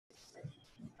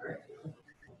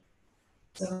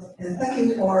And thank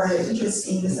you for your interest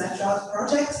in the Snapshot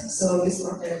project. So this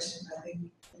project, I think,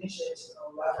 initiated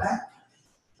a while back.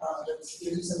 But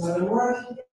due to some other work,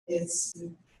 it's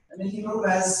making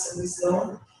progress a bit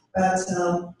slow. But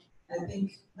I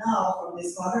think now from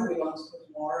this quarter, we want to put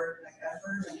more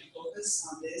effort and focus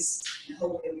on this, and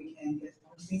hopefully we can get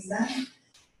more things done.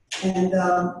 And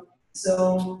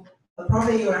so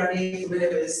probably you are already familiar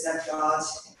with Snapshot,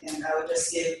 and I will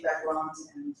just give background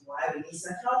and why we need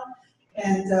Snapshot.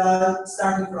 And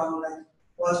starting from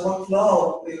what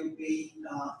workflow will be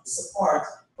support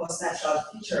for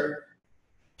Snapshot feature.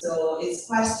 So it's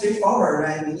quite straightforward,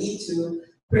 right? We need to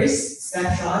create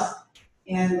Snapshot,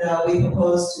 and we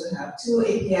propose to have two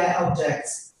API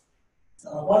objects,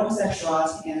 volume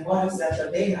snapshot and volume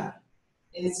snapshot data.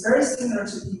 And it's very similar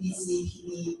to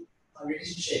PBC-PB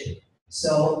relationship.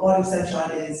 So volume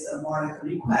snapshot is more like a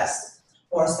request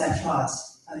for snapshot,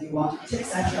 and you want to take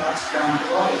snapshot from the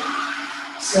volume.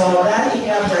 So that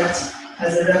API object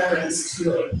has a reference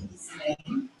to a PBC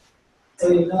name. So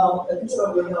you know, the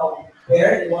controller will know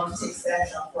where you want to take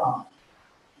snapshot from.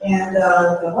 And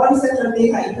the volume snapshot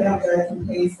data API object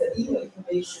contains the detailed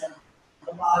information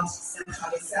about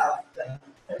snapshot itself, the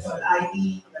snapshot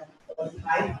ID, the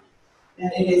type,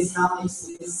 and it is not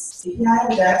this API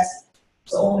object,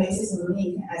 so only system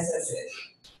link can access it.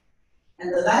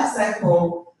 And the life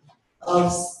cycle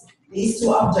of these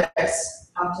two objects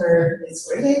after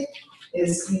it's created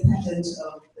is independent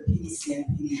of the PBC and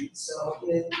PB. So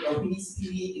if your PBC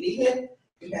PB deleted,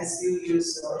 you can still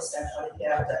use your snapshot API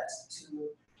object to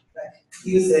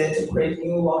use it to create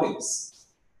new volumes.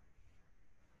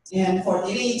 And for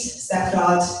delete,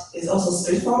 snapshot is also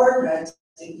straightforward, right?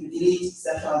 If you delete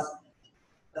snapshot,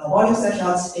 the volume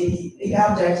snapshot API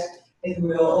object, it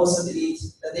will also delete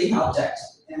the data object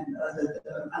and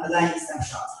the underlying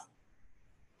snapshot.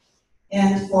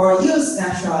 And for use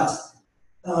snapshot,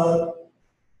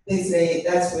 basically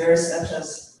that's where snapshot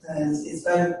is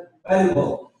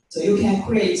valuable. So you can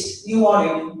create new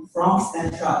volume from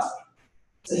snapshot.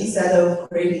 So instead of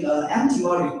creating an empty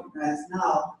volume, right,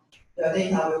 now the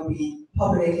data will be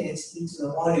populated into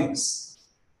the volumes.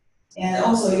 And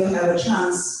also you have a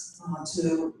chance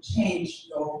to change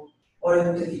your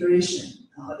volume configuration,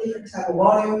 different type of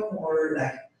volume, or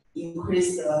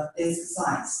increase the disk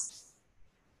size.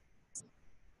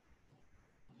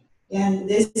 And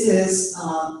this is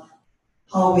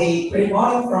how we create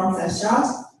volume from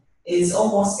snapshot. It's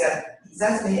almost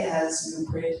exactly as you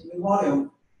create new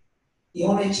volume. The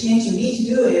only change you need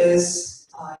to do is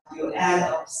you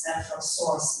add a snapshot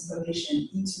source information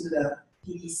into the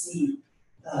PBC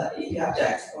API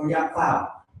object or YAML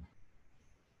file.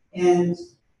 And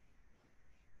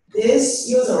this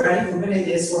user already familiar with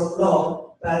this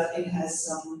workflow, but it has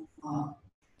some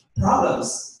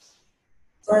problems.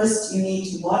 First, you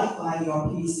need to modify your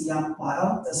PBC YAML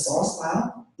file, the source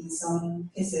file. In some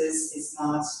cases, it's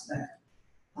not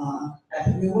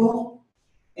applicable.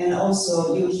 And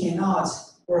also, you cannot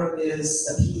work with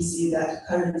a PBC that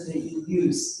currently in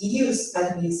use. In use,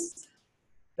 that means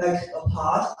like a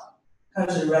pod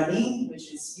currently running,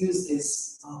 which is use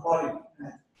this volume.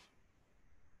 Right?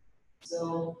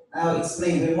 So I'll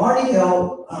explain in more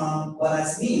detail what I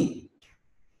mean.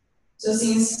 So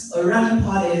since a running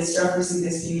pod is referencing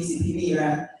this PBC PB,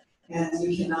 right, and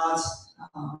you cannot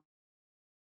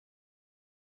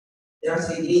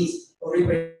directly delete or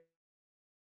recreate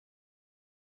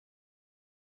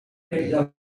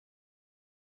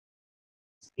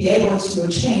be able to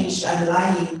change the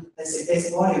underlying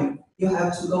basic volume, you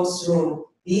have to go through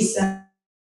these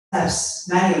steps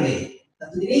manually.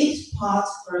 Delete pod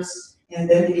first, and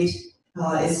then delete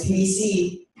its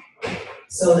PBC,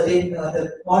 so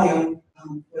the volume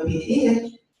will be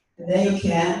deleted, and then you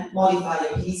can modify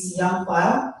your PBC YAML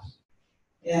file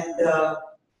and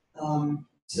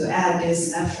to add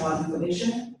this snapshot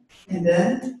information, and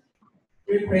then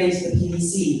recreate the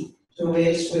PBC, to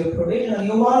which will provision a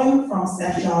new volume from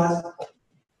snapshot.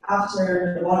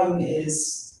 After the volume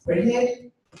is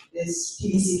created, this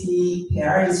PBC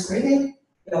pair is created,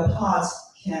 your pod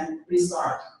can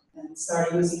restart and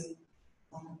start using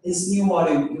this new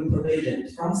volume you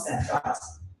provisioned from snapshot.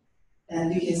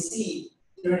 And you can see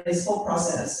during this whole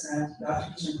process, the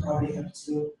application probably have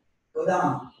to go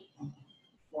down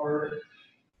for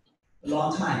a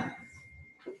long time.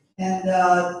 And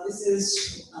this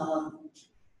is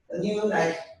a new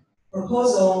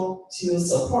proposal to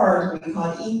support we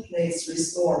call in-place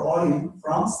restore volume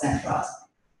from snapshot.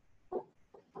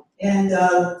 And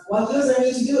what user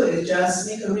needs to do is just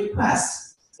make a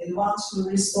request. They want to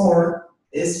restore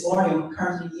this volume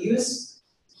currently used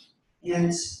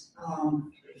and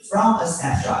from a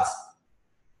snapshot.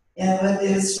 And when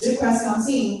this request comes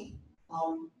in,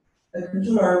 the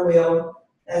controller will,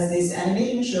 as this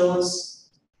animation shows,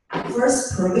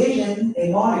 first provision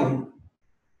a volume.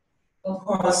 Of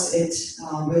course, it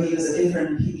will use a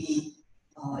different PB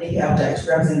API object to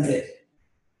represent it.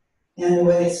 And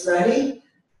when it's ready,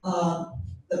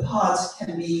 the pod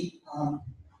can be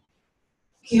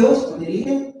killed or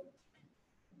deleted.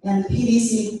 And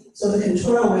PDC, so the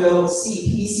controller will see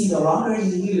PDC no longer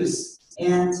in use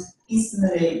and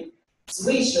instantly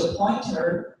switch the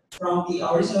pointer from the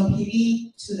original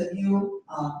PB to the new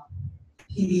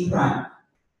PB prime.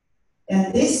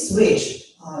 And this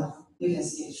switch, you can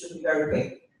see it should be very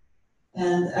quick.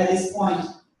 And at this point,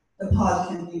 the pod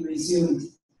can be resumed.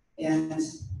 And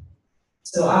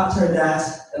so after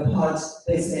that, the pod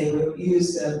basically will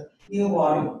use the new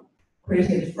volume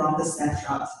created from the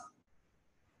snapshot.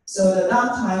 So the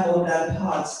downtime of that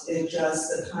pod is just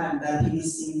the time that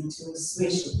PDC need to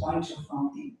switch the pointer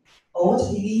from the old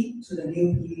PB to the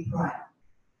new PB prime.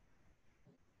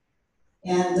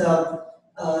 And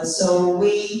so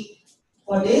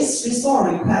for this restore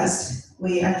request,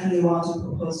 we actually want to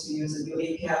propose to use a new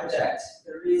API object.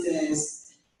 The reason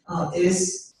is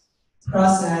this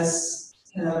process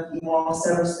kind of involves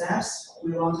several steps.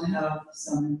 We want to have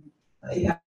some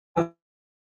API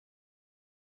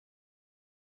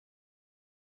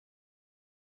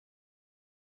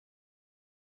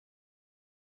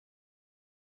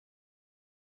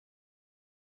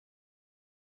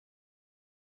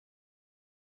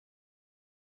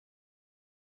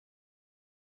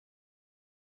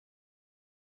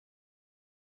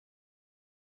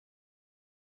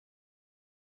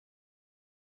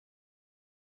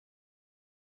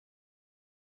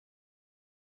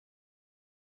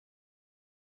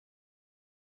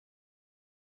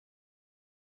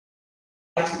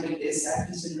to make this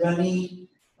application running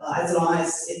as long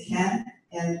as it can,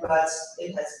 but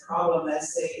it has a problem.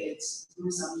 Let's say it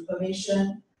lose some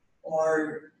information,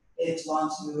 or it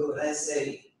want to, let's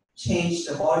say, change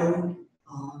the volume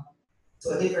to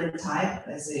a different type.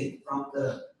 Let's say from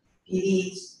the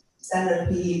PD standard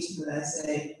PD to, let's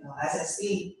say,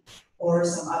 SSD, or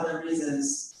some other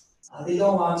reasons. They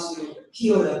don't want to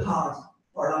kill the pod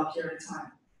for a long period of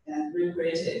time and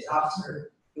recreate it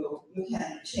after you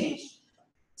can change.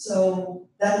 So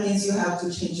that means you have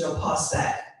to change your pod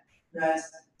spec, right,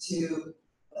 to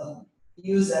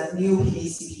use that new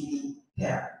PDC-PD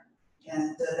pair.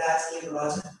 And that gives a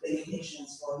lot of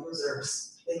limitations for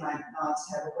users. They might not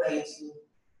have a way to,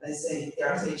 let's say,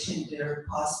 directly change their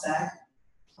pod spec,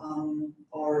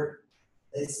 or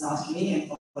it's not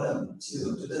convenient for them to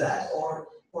do that, or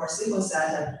for a single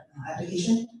set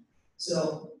application.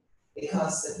 So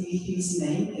because the PDC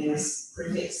name is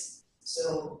prefixed.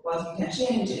 So what you can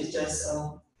change is just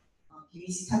a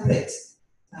PVC template,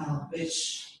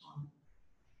 which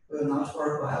will not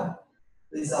work well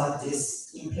without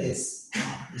this in-place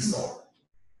restore.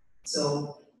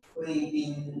 So we've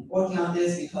been working on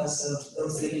this because of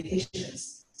those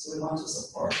limitations. So we want to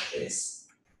support this.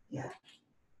 Yeah.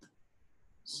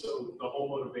 So the whole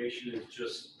motivation is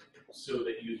just so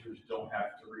that users don't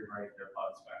have to rewrite their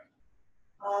pod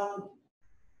spec.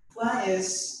 One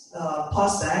is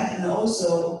pod spec, and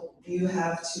also you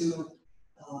have to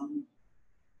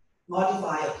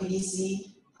modify a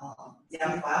PDC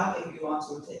YAML file if you want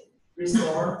to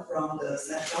restore from the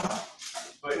snapshot.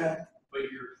 But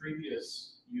your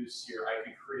previous use here, I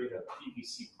could create a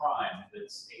PVC prime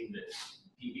that's aimed at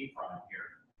PV prime here.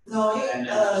 No,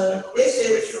 this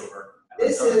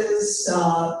is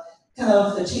kind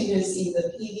of the changes in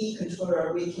the PV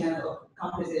controller we can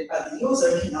accomplish it, but the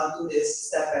user cannot do this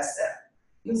step by step.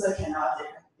 User cannot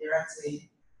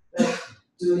directly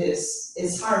do this.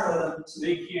 It's hard for them to.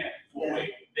 They can't. Well,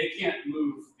 wait. They can't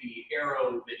move the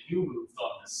arrow that you moved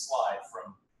on this slide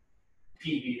from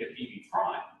PV to PV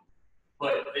prime,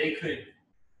 but they could,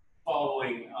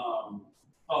 following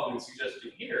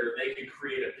suggestion here, they could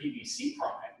create a PVC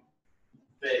prime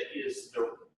that is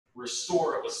the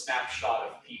restore of a snapshot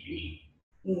of PV,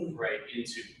 right,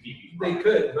 into PV prime. They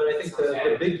could, but I think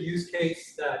the big use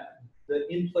case that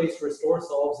the in-place restore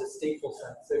solves is stateful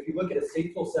set. So if you look at a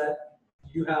stateful set,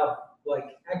 you have like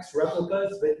X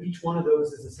replicas, but each one of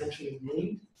those is essentially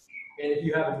named. And if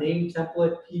you have a named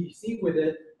template PVC with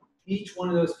it, each one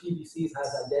of those PVCs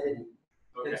has identity.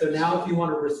 Okay. And so now if you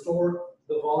want to restore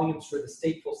the volumes for the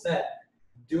stateful set,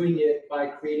 doing it by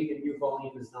creating a new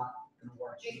volume is not going to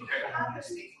work. Jing, do you have a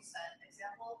stateful set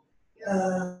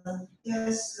example?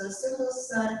 Yes, the stateful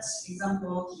set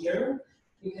example here,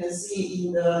 you can see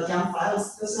in the YAML file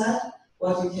stateful set,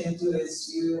 what you can do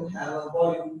is you have a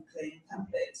volume claim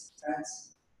template, right?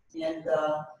 And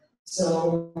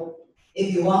so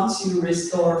if you want to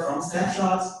restore from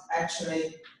snapshot,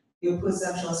 actually you put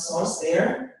snapshot source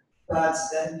there, but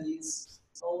that means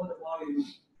all the volume,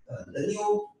 the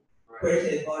new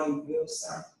created volume will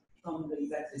start from the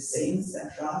exactly same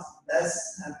snapshot.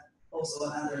 That's also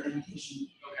another limitation.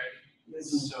 Okay.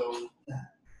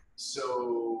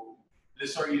 So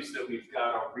this argues that we've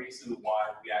got a reason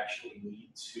why we actually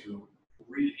need to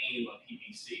rename a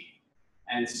PVC.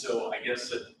 And so I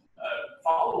guess a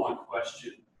follow-on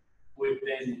question would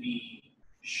then be,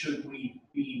 should we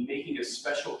be making a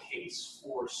special case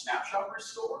for snapshot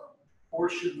restore? Or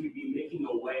should we be making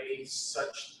a way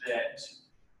such that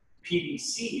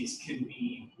PVCs can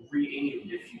be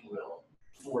renamed, if you will,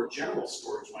 for general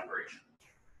storage migration,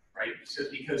 right? So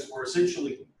because we're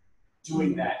essentially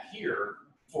doing that here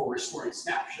for restoring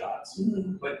snapshots,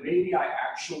 but maybe I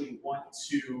actually want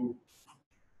to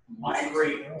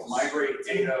migrate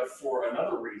data for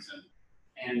another reason,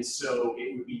 and so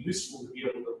it would be useful to be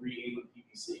able to rename a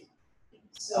PVC.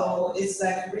 So it's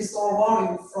like restore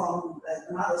volume from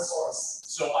another source.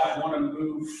 So I want to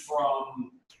move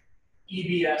from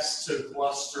EBS to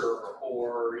Gluster,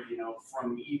 or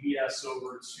from EBS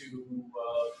over to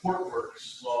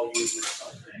Portworx volume or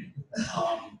something.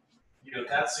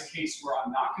 That's the case where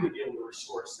I'm not going to be able to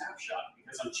restore a snapshot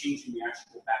because I'm changing the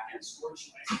actual backend storage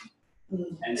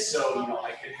lane. And so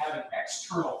I could have an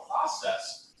external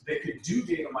process that could do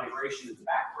data migration in the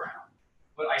background,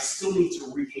 but I still need to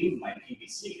rename my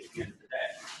PVC at the end of the day.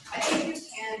 I think you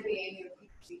can rename your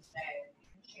PVC today. You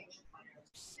can change the pointer.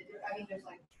 I mean, there's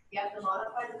like, you have to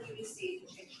modify the PVC to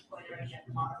change the pointer, and you have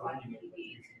to modify the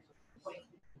PVC to point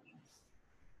to the PVC.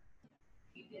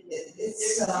 You can,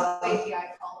 It's there's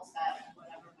API calls that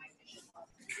whatever migration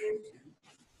cluster is.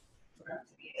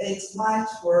 it might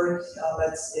work,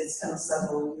 but it's kind of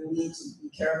subtle. You need to be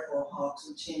careful how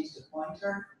to change the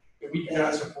pointer. We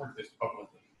cannot support this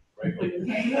publicly, right?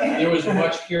 Like, there was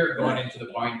much care going into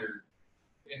the binder,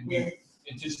 and we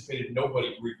anticipated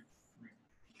nobody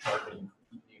retargeting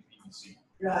PVC.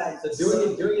 Right.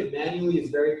 So doing it manually is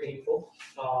very painful.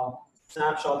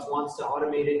 Snapshots wants to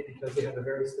automate it because they have a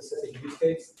very specific use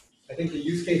case. I think the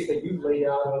use case that you've laid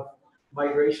out of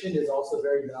migration is also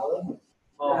very valid.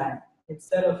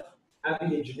 Instead of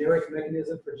having a generic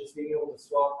mechanism for just being able to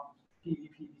swap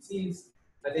PVCs,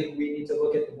 I think we need to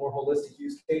look at the more holistic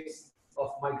use case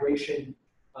of migration,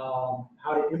 how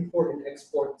to import and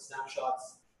export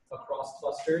snapshots across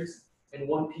clusters. And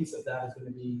one piece of that is going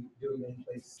to be doing an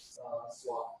in-place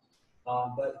swap.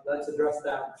 But let's address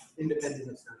that independent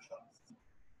of snapshots.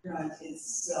 Right.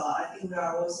 It's I think we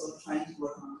are also trying to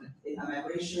work on data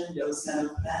migration, those kind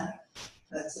of plan.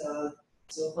 But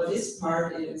so for this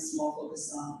part, it is more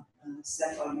focused on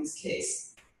snapshot use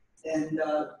case. And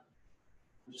I'm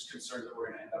just concerned that we're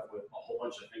going to end up with a whole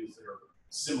bunch of things that are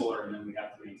similar, and then we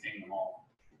have to maintain them all.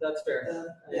 That's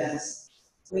fair. yes,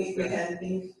 we can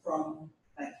think from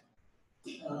like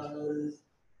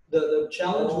the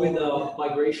challenge with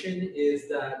migration is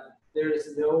that there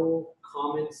is no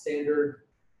common standard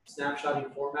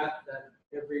snapshotting format that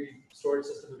every storage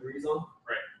system agrees on.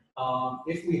 Right.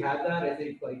 If we had that, I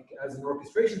think like as an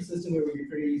orchestration system, it would be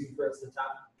pretty easy for us to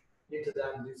tap into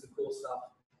that and do some cool stuff.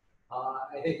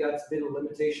 I think that's been a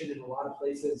limitation in a lot of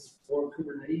places for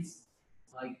Kubernetes,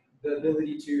 like the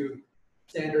ability to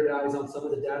standardize on some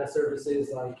of the data services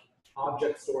like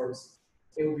object stores.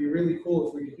 It would be really cool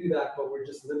if we could do that, but we're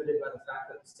just limited by the fact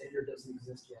that the standard doesn't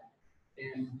exist yet.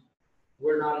 And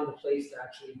we're not in the place to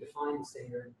actually define the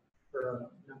standard for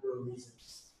a number of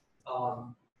reasons.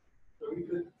 So we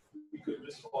could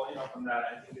just following up on that.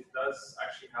 I think it does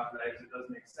actually have legs. It does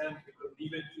make sense. We could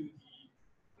leave it to the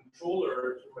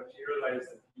controller to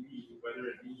materialize the PV, whether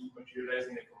it be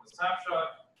materializing it from a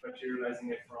snapshot,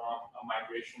 materializing it from a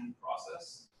migration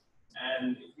process.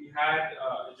 And if we had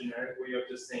a generic way of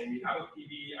just saying, we have a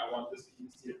PV, I want this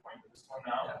PVC to point to this one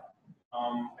now,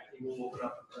 I think we'll open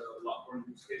up a lot more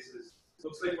use cases. It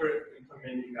looks like we're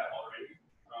implementing that already.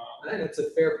 I think that's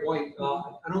a fair point.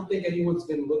 I don't think anyone's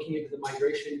been looking into the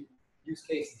migration use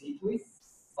case deeply.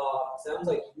 Sounds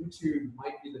like YouTube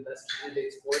might be the best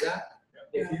candidates for that.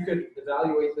 Yeah. If you could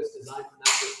evaluate this design from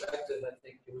that perspective, I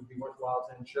think it would be worthwhile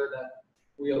to ensure that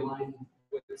we align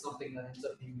with something that ends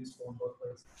up being useful in both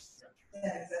places.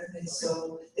 yeah, exactly.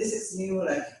 So this is new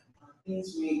like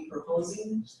things we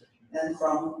proposing, and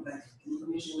from like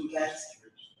information we get,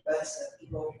 but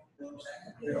people don't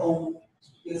have their own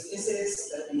use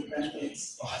cases that we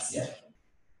benefits us. Yeah.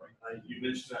 You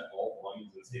mentioned that all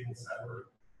volumes in the stable set were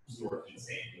stored in the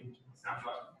same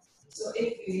snapshot. So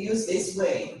if you use this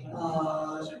way,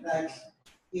 like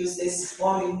use this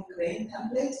volume claim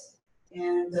template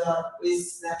and with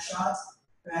snapshot,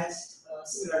 right?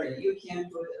 similarly, you can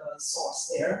put a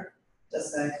source there,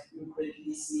 just like you create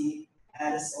PVC,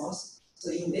 add a source.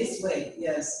 So in this way,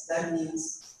 yes, that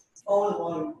means all the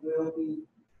volume will be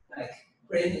like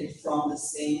created from the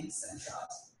same snapshot.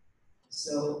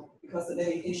 So because the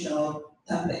limitation of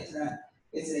template, right,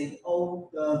 is that all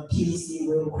the PVC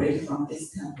will create from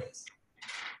this template.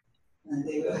 And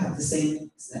they will have the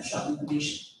same snapshot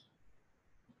information.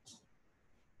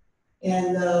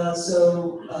 And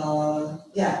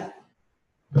yeah.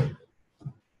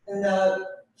 And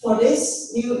for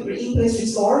this new in-place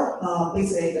restore,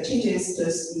 basically the changes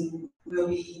just will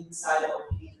be inside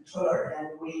of the controller,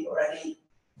 and we already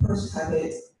prototype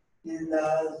it, and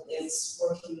it's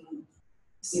working,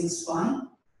 seems fine.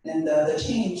 And the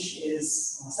change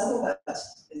is several, but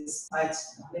it's quite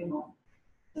minimal,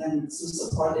 and to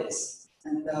support this.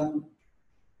 And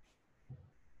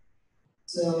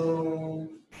so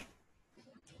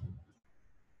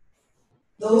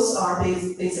those are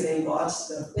basically what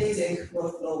the basic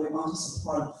workflow we want to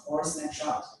support for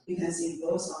Snapshot. You can see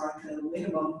those are kind of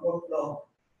minimum workflow.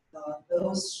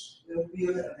 Those will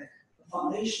build a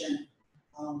foundation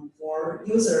for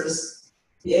users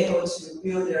be able to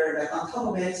build their, like on top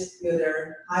of it, build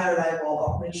their higher level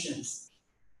operations.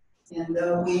 And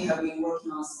we have been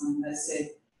working on some, let's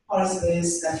say,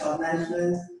 policy-based snapshot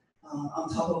management on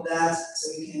top of that,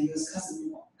 so you can use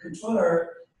custom controller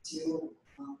to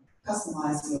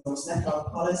customize your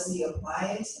snapshot policy,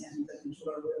 apply it, and the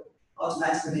controller will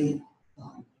automatically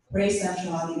create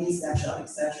snapshot, delete snapshot,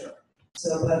 etc.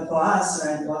 So, but for us,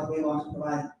 right, what we want to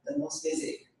provide the most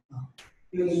basic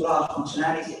building block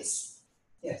functionalities.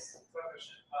 Yes. One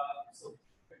question. So,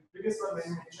 the previous one when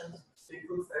you mentioned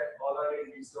stateful set all are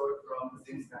getting restored from the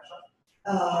same snapshot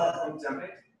from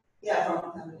template. Yeah,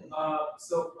 from template.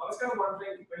 So I was kind of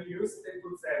wondering, when you use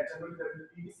stateful set, generally the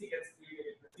PVC gets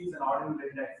created, it receives an ordinal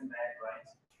index in that, right?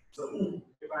 So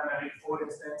if I'm having 4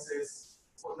 instances,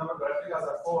 for number of replicas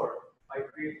are 4, I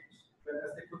create, when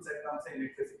the stateful set comes in,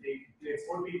 it creates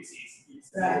 4 PVCs, each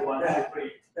 0, 1, 2,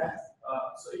 3.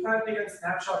 So if I've taken a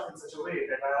snapshot in such a way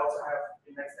that I also have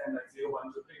index them like 0,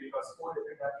 1, 2, 3, because 4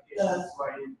 different applications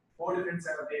providing 4 different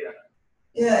set of data.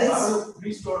 Yeah, I will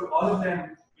restore all of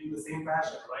them in the same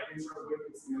fashion, right? Instead of going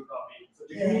to a single copy. So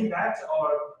do you mean that,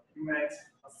 or you meant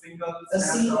a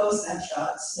single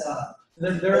snapshot?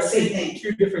 There are actually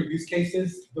 2 different use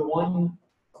cases. The one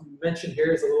mentioned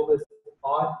here is a little bit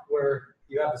odd, where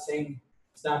you have the same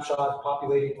snapshot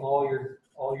populating all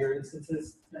your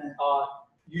instances.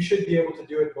 You should be able to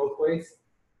do it both ways.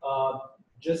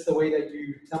 Just the way that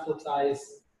you templatize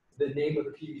the name of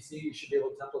the PVC, you should be able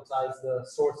to templatize the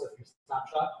source of your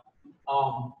snapshot.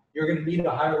 You're going to need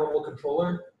a higher level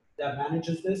controller that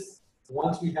manages this.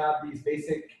 Once we have these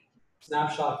basic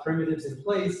snapshot primitives in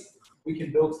place, we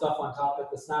can build stuff on top at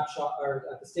the snapshot or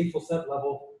at the stateful set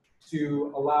level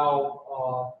to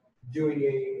allow doing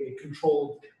a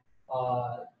controlled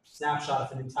snapshot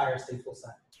of an entire stateful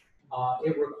set.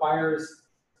 It requires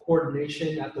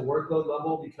coordination at the workload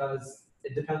level because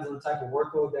it depends on the type of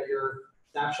workload that you're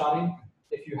snapshotting.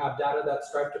 If you have data that's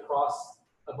striped across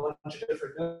a bunch of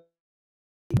different nodes,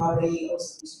 probably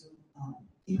also to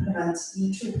implement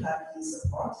into plugin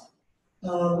support.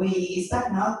 We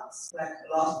expect not like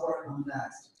a lot of work on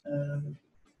that.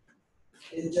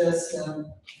 It just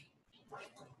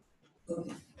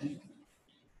okay.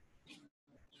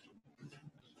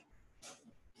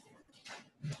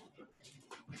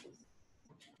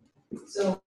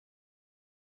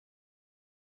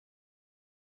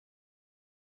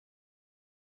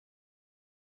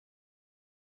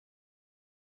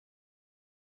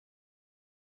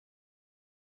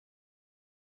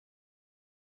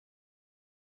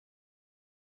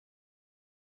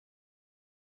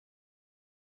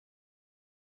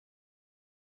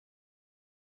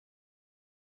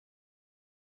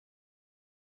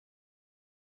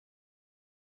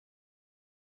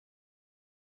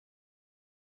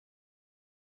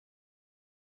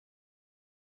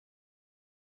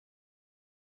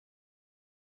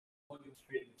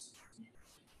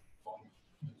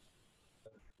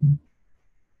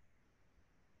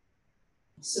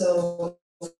 So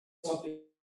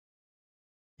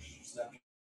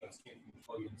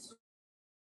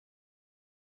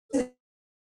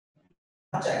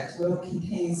project will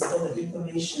contain all the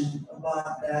information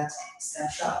about that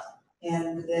snapshot,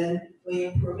 and then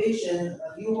we provision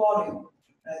a new volume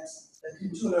that the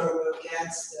controller will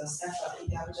get the snapshot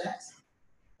API object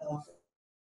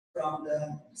from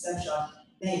the snapshot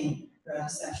name, the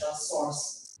snapshot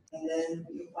source, and then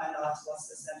you find out what's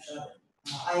the snapshot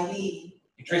ID.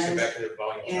 You trace it back to the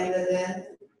volume. And then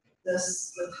the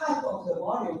type of the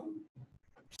volume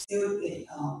still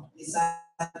decide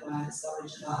when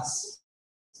storage class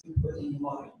you put in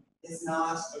volume. It's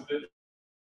not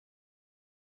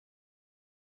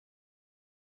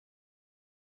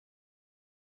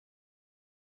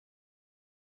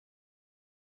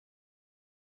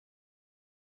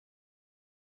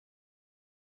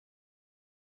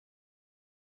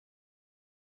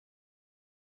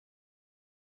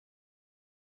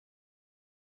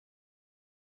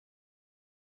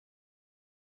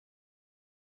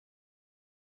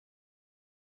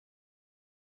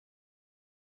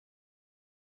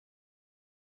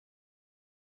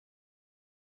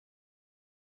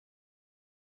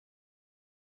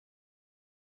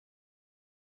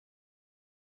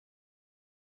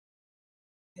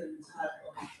type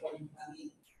of volume. I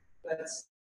mean, but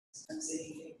I'm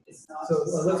saying it's not. So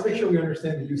let's make sure we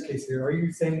understand the use case here. Are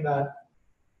you saying that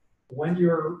when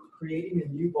you're creating a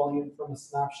new volume from a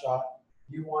snapshot,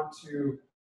 you want to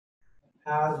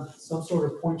have some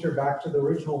sort of pointer back to the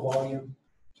original volume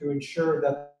to ensure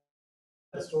that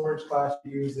the storage class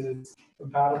you use is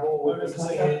compatible with the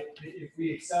snapshot? If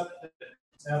we accept that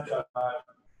snapshot,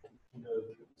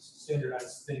 the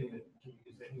standardized thing that can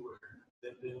be used anywhere,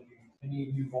 then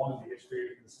any new volume that gets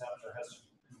created in the snapshot has to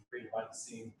be created by the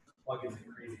same plugin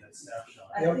that created that snapshot.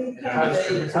 I think It has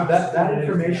to- So that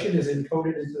information is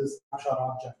encoded into the snapshot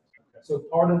object. So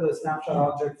part of the snapshot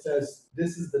object says,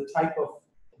 this is the type of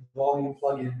volume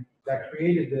plugin that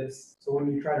created this. So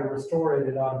when you try to restore it,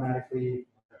 it automatically.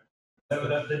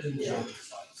 That didn't change the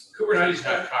size. Kubernetes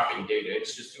not copying data,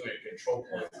 it's just doing a control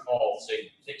point call,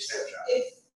 say, take snapshot.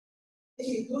 If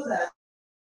you do that,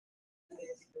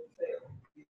 it will fail.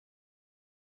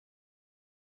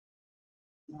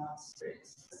 Not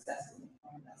successful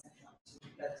on that section.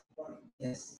 That's one.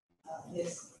 Yes.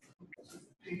 Yes.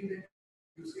 Taking the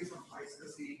use case of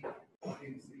ISC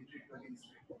plugins, entry plugins,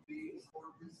 we export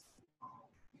this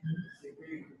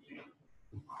separate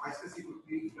ISC could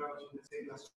be done in the same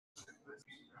as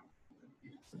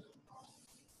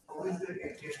how is the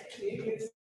API?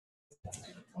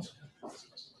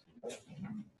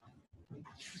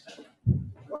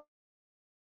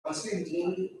 Firstly,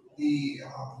 in the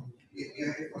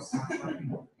API for snapshot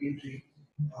entry,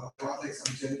 not like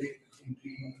some generic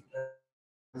entry,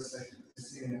 just like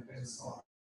CNFS or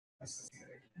SIG,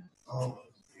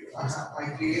 right?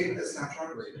 I created the snapshot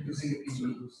using a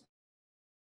PB.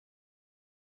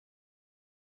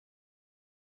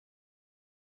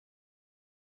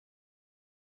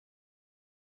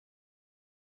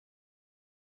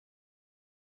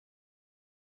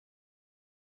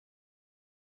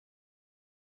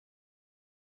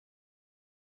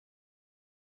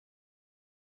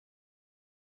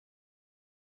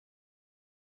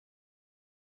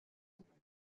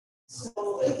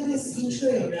 So if it is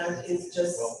entry, that is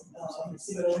just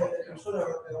similar with the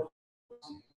controller will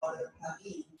or the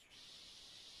plugin.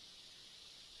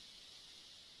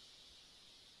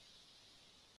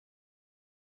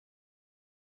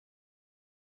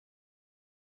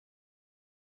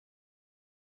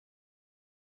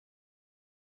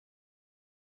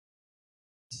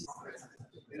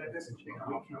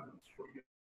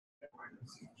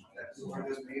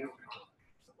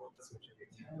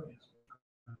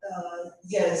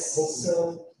 Yes,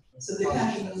 so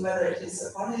depending on whether it is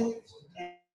supported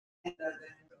and then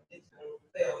it will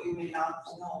fail, you may not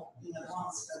know in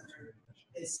advance whether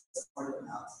it's supported or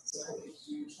not. So if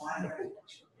you try it,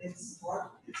 it's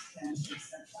support, it can change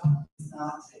that out. It's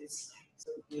not, it's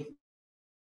so good.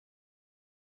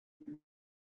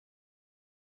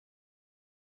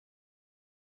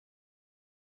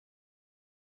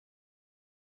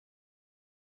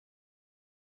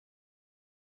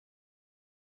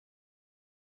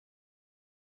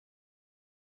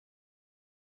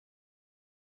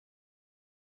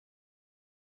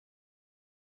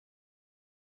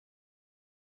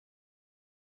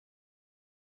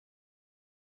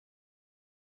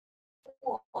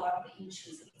 Or the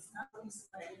issues, it's not always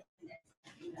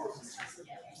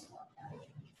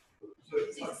So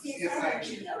it's not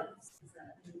CSI.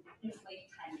 inflate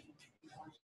timing.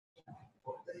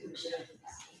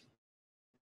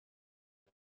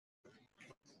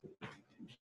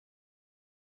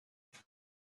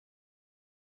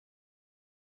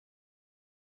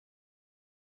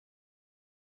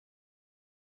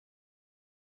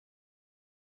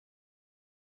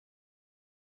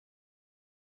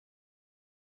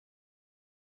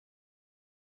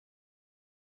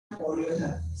 Or you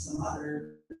have some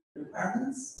other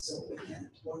requirements, so we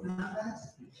can work on that.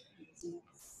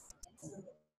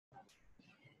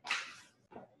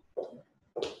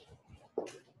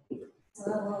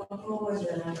 So we'll go over the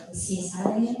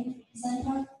CSI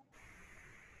center.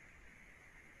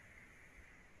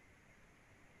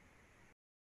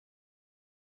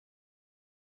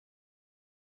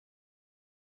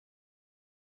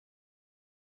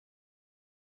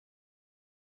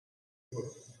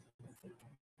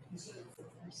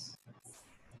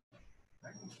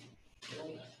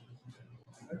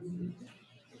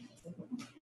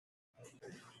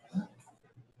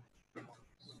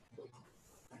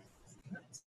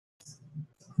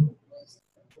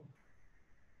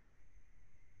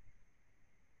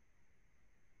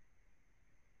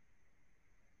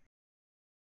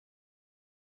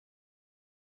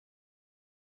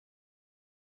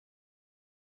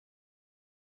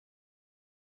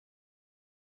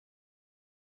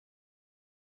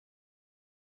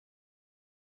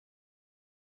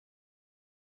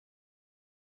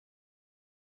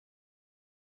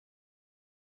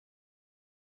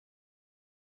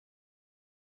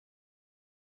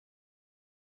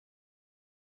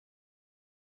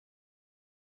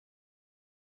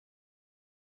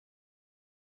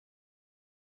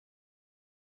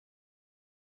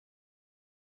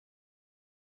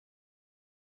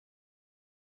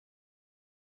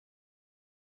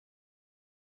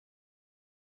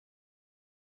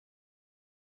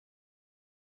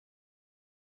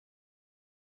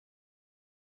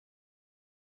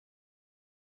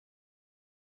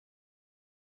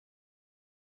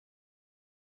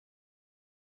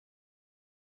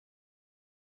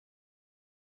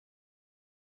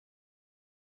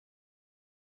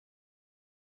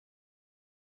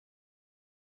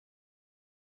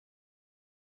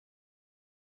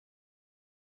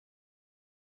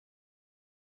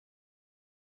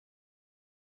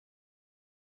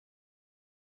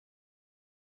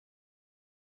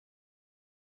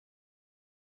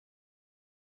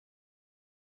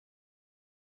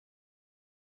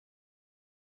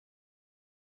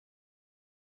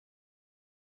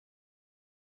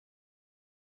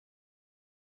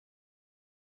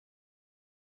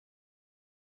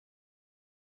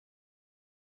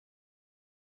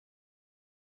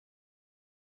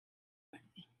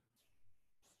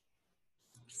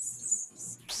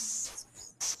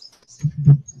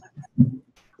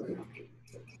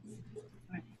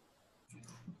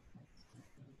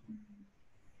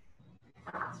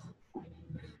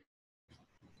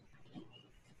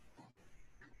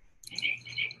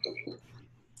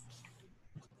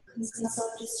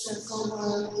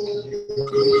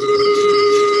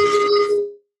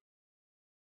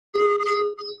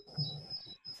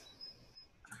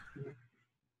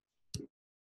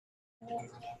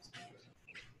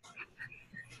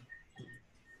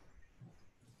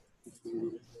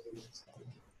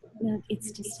 No,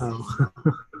 it's just.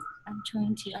 I'm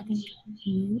trying to, I think,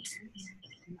 mute.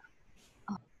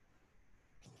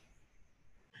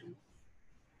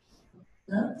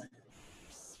 Hello?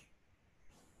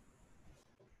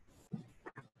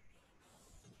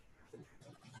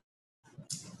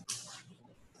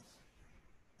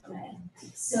 Right.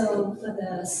 So for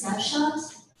the snapshot,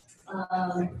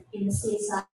 in the state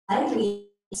side, we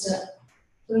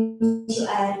going to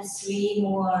add 3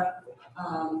 more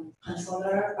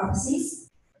controller properties.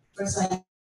 First one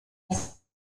is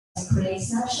create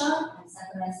snapshot, and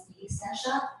second one is delete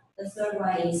snapshot. The third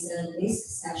one is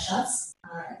list snapshots.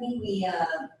 I think we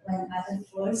went back and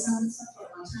forth on this one for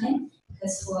a long time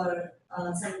because for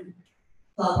some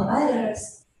cloud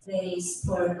providers, they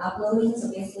support uploading.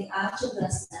 So basically, after the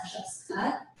snapshot's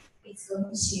cut, it's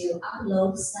going to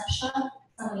upload snapshot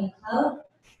somewhere in cloud.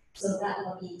 So that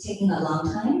will be taking a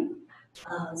long time.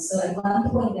 So at one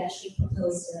point, we actually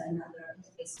proposed another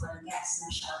interface called get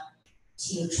snapshot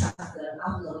to track the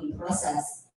uploading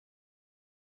process.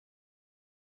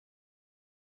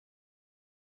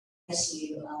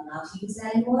 To not use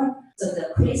that anymore. So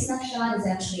the create snapshot is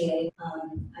actually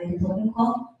a important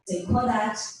call. So you call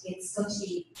that, it's going to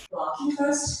be blocking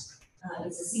first.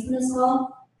 It's a synchronous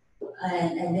call,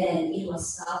 and then it will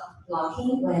stop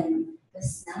blocking when the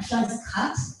snapshot is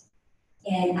cut.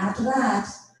 And after that,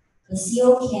 the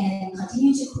CO can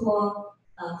continue to call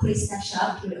create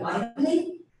snapshot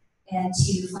periodically and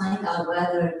to find out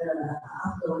whether the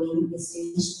uploading is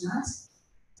finished or not.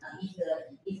 If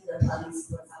the plugin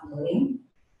supports uploading.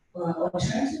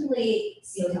 Alternatively,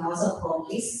 CO can also call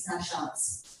list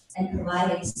snapshots and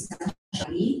provide a snapshot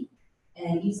ID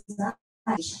and use that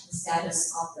to check the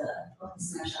status of the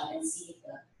snapshot and see if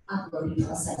the uploading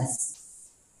process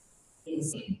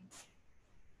is.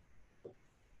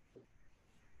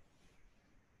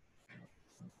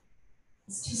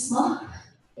 It's too small.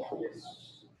 Yeah.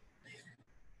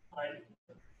 I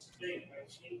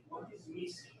think what is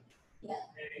missing. Yeah.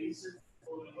 Is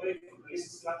for the way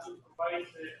this not to provide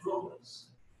the programs.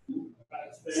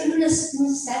 Synchronous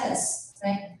status,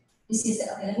 right? This is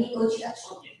okay. Let me go to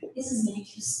actually. This is maybe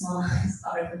too small.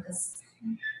 Sorry, because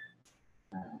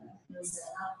it's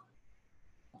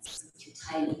too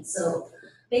tiny. So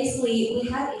basically we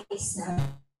have a snapshot.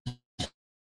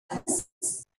 So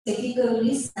if you go to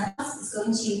this snapshot, it's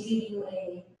going to give you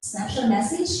a snapshot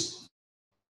message.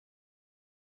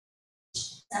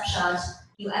 Snapshot,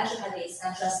 you actually have a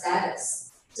snapshot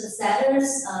status. So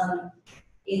status,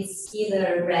 it's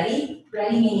either ready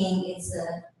meaning it's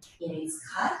it's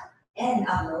cut and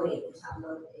uploaded. It's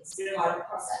uploaded. It's part of the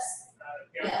process.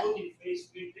 Yeah.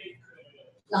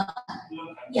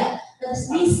 Yeah, but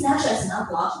these snapshots are not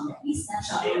blocking that. These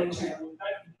snapshots will return.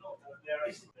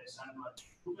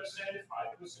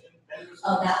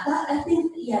 Oh, that I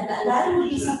think that would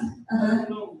be something.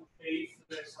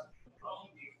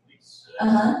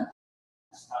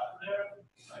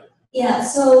 Yeah,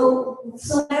 so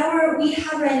whatever we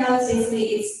have right now is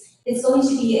basically it's going to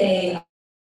be a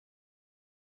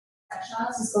snapshot.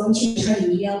 It's going to return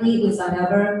immediately with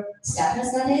whatever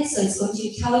status that is. So it's going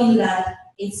to tell you that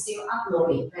it's still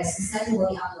uploading, right? So exactly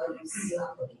what you uploaded, it's still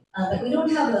uploading. But we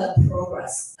don't have a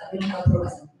progress. We don't have a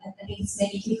progress. I think it's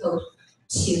maybe difficult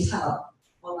to tell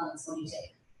how long it's going to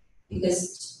take,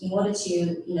 because in order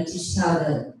to to tell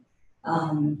the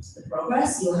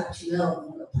progress, you have to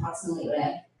know approximately,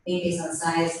 right? Maybe based on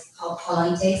size, how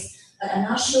long it takes. But I'm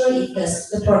not sure if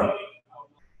the pro.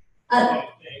 How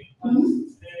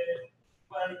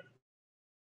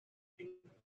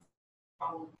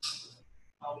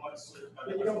much?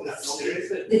 But you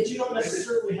don't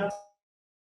necessarily have.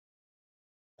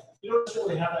 You don't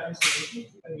necessarily have that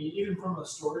information. I mean, even from a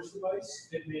storage device,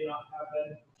 it may not have that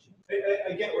information.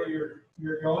 I get where you're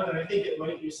going, and I think it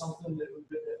might be something that would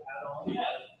add on. Yeah.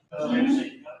 That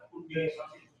would be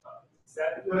something. Is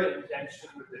that the intention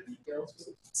with the details?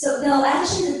 So no,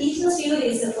 actually the details field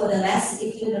is for the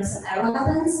message. If there's an error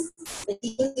happens, the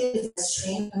details field is a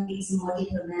string and gives more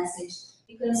detailed message,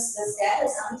 because the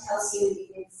status only tells you if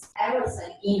it's errors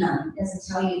like enum, doesn't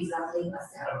tell you exactly what's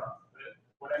the error.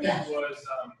 What I meant was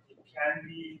it can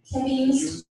be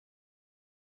used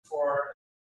for.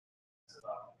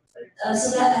 So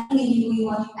that I think if we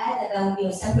want to add that would be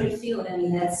a separate field. I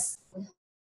mean that's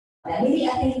maybe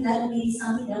I think that would be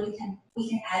something that we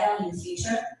can add on in the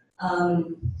future.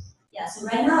 Yeah. So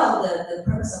right now the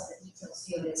purpose of the details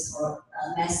field is for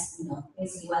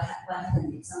basically what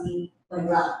happened if something went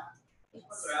wrong.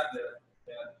 Also add that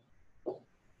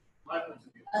my point of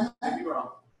view, I could be wrong,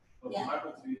 but my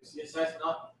point of view, CSI is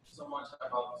not so much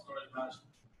about storage management.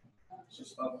 It's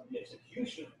just about the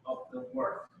execution of the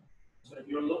work. So if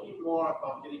you're looking more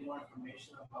about getting more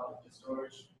information about the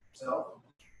storage itself,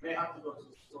 you may have to go to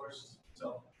the storage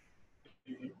itself.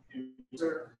 If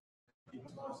user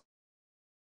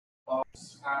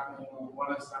what's happening,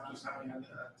 what is actually happening at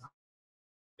that time,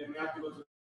 then we have to go to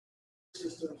the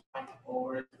system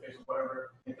or interface or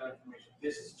whatever to get that information.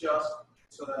 This is just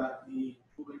so that the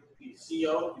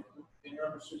CEO, the container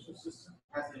orchestration system,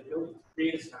 has the ability to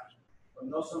create a snapshot, but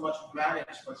not so much manage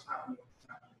what's happening.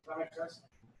 Does that make sense?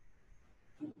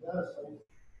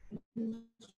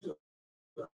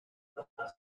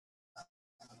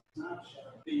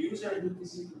 The user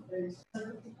needs to interface.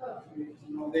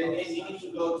 They need to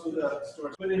go to the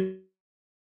storage. I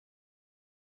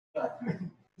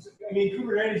mean,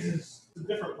 Kubernetes is a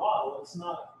different model. It's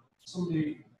not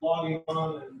somebody logging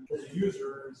on and as a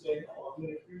user and saying, "Oh, I'm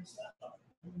going to create a snapshot.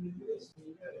 I'm going to do this."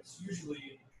 It's usually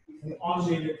an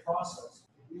automated process.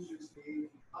 The users being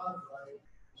authorized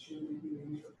should be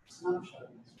doing snapshot.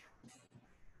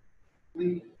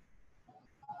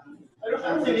 I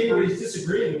don't think anybody's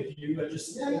disagreeing with you. I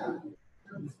just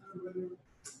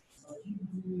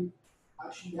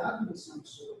actually having some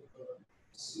sort of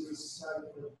suicide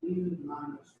or being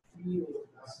managed field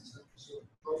as some sort of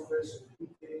progress or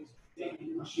details,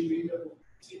 machine readable.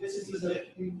 See, this is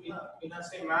in that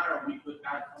same manner we could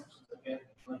add functions again,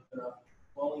 like the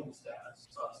volume status,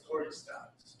 storage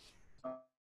status.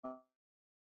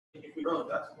 If we wrote,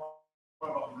 that's more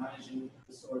about managing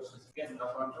the sources. Again,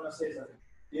 that's what I'm trying to say is that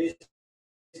this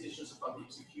is just about the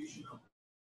execution of.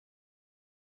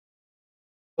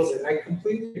 I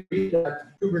completely agree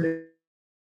that Kubernetes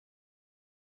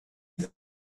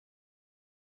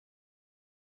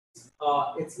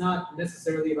it's not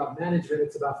necessarily about management,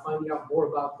 it's about finding out more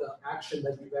about the action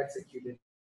that you've executed.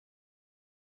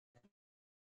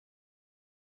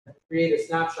 Create a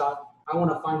snapshot. I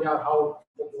want to find out how,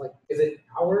 like, is it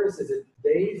hours? Is it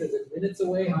days? Is it minutes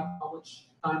away? How much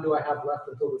time do I have left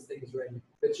until this thing is ready?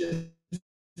 It's just,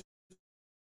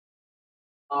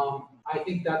 I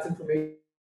think that's information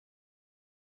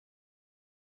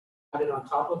added on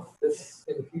top of this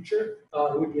in the future.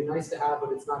 It would be nice to have,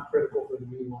 but it's not critical for the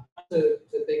new one to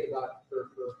think about for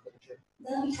the future.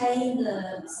 Then we tie in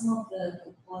some of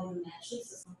the volume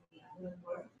metrics or some of the other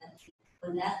work that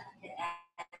when that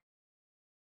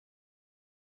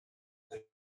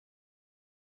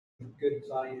good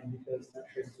tie-in because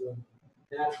metrics will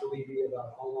naturally be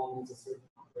about how long is a certain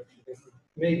operation.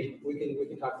 Maybe we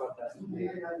can talk about that.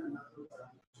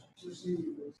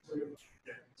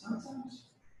 Sometimes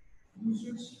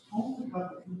users only have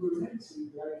the Kubernetes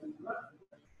and directly run.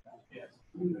 Yes.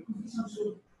 I mean, there could be some sort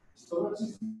of storage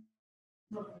system.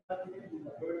 Not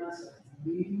very nice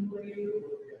meeting layer or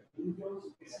Windows,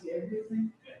 you can see everything.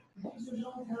 The users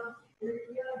only have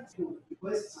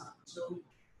request time. So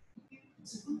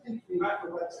it's a good thing for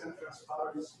provide some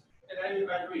transparency. And I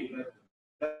agree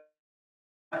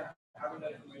that having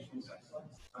that information is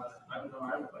excellent. I don't know, I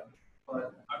would like it, but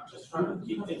I'm just trying to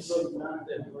keep things simple.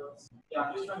 Yeah,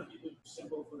 I'm just trying to keep it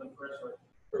simple for the first one.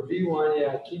 For V1,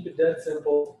 yeah, keep it dead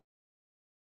simple.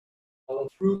 I'll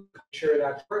approve, make sure it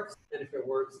actually works, and if it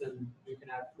works, then you can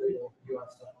add real UI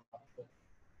stuff on top of it.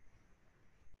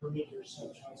 Make your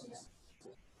snapshots.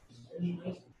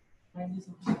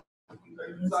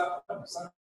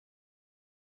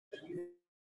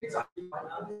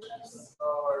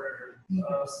 Or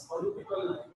how do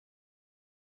people?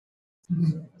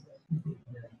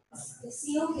 The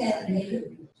CO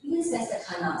can even set the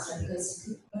timeouts, right? Because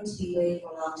you're going to be waiting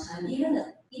for a long time.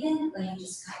 Even when you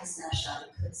just kind of snapshot, it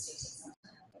could still take some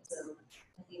time. Right? So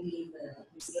I think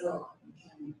the CO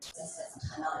can just set some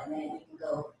timeout, and then you can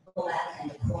go back and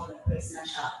pull the quick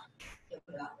snapshot and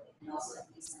put it out, and also like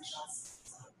these snapshots.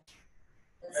 So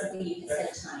that's something you can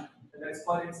set a time. And that's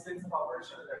for instance of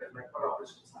operation, that is like for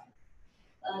operation time.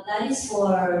 That is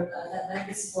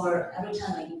for every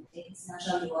time I take a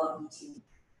snapshot, you will need to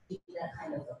do that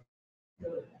kind of a.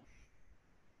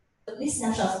 But these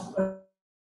snapshots,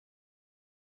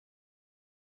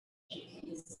 you can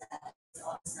use that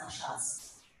all the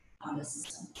snapshots on the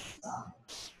system.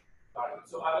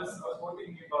 So I was more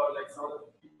thinking about like some of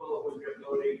the people who will be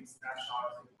uploading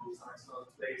snapshots into some external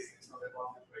place, it's not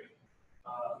repository.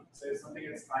 So if something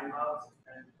is timeout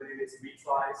and when it's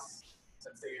retries,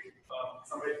 let's say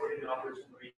somebody put in an operation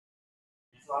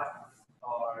retry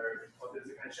or there's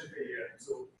a connection failure.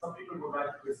 So some people would like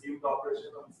to resume the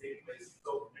operation on the same place.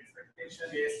 So expectation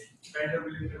is vendor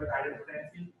will implement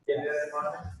identity in their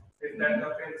environment. Is that the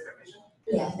fair expectation?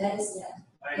 Yeah, that is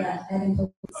yeah. That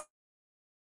includes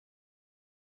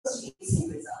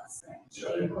results. Right?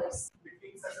 Sure.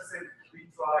 Between such as a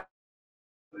retry,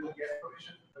 will get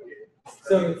permission. Okay.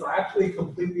 So it's actually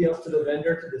completely up to the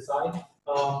vendor to decide.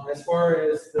 As far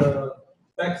as the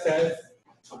spec says,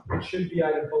 it should be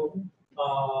idempotent.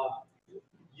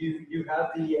 You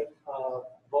have the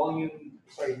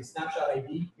the snapshot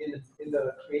ID in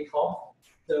the create call.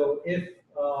 So if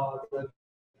the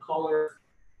caller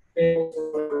fails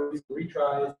or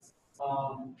retries,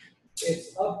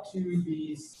 it's up to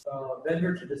the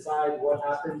vendor to decide what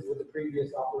happens with the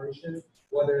previous operation,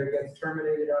 whether it gets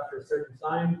terminated after a certain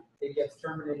time, it gets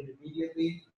terminated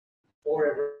immediately, or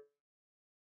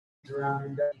it around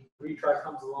and retry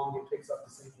comes along, it picks up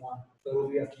the same one. So it'll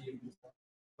be up to you.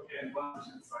 Okay, and one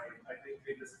question, sorry, I think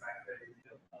we just fact that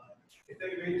is there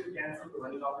a way to cancel the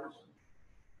running operation?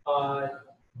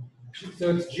 So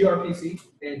it's gRPC,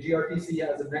 and gRPC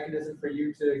has a mechanism for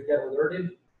you to get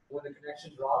alerted when the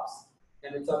connection drops,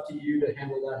 and it's up to you to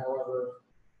handle that however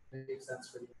it makes sense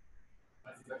for you.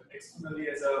 I think that externally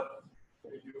as a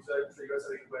user triggers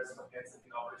a request for canceling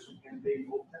an operation, can they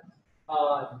move them?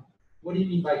 What do you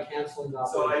mean by canceling the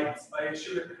operation? So I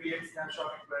issued a create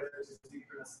snapshot request, which is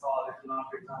synchronous call. It will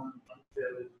not return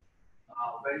until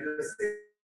vendor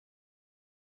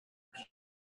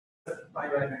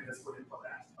is put in for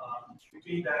that.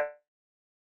 Between that,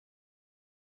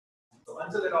 so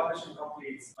until that operation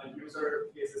completes, a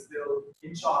user is still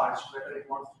in charge whether it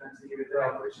wants to continue with the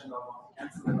operation or want to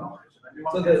cancel that operation.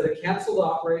 So the canceled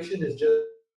operation is just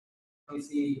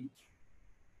PC.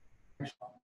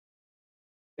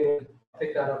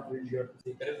 Pick that up through gRPC.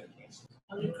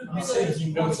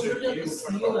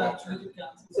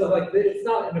 So like it's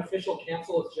not an official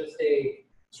cancel, it's just a.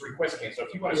 It's a request cancel. So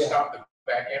if you want to stop the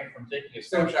back end from taking a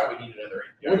snapshot, we need another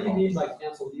API. What do you mean by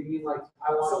cancel? Do you mean like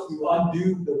I want to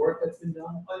undo the work that's been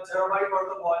done? A terabyte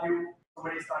worth of volume,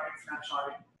 somebody started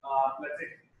snapshotting, let's say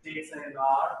it takes an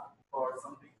hour or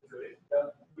something to do it.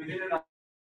 Within an hour,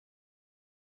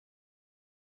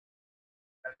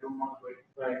 I don't want to wait.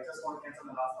 I just want to cancel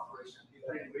the last operation. Is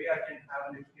there any way I can have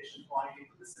an application point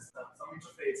into the system, some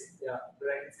interface,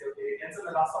 where I can say, okay, cancel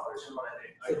the last operation what I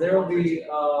did. So there will be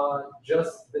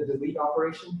just the delete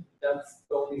operation. That's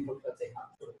the only hook that they have.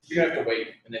 You have to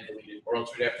wait and then delete it, or else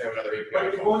we'd have to have another API. But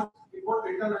it won't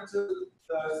return until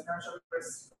the snapshot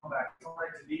request come back. It's not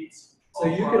like delete. So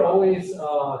you could always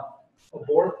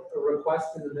abort a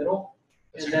request in the middle,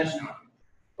 and then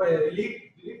but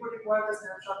delete would require the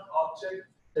snapshot object.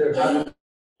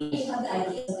 you have the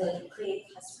idea that the create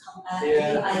has to come back.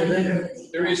 Yeah, to so the then ID.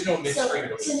 There is no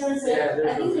midstream. So there's Yeah, a, there's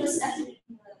I think no- there's actually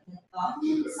the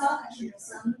document itself, actually there's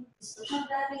some description of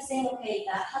that, like saying, okay,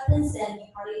 that happens, then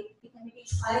we can maybe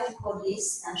try to code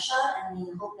this snapshot and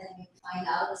we hope that we find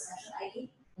out the snapshot ID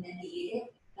and then delete it.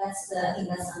 I think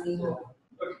that's unusual.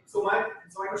 Okay, so my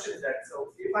question is that,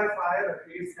 so if I fire a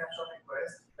create snapshot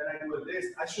request, then I do a list,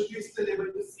 I should be still able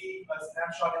to see a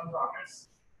snapshot in progress.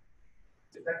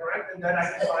 Is that correct? And then I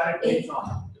can fire it later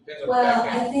on. Depends on the Well, backend.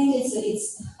 I think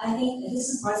I think this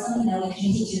is part something that we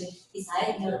need to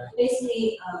decide,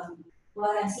 basically,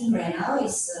 what I'm seeing right now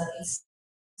is, it's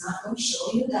not going to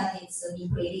show you that it's been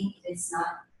creating, if it's not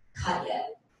cut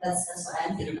yet. That's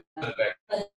what I'm thinking. On the back.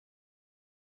 But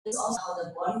it's also how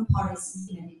the volume part is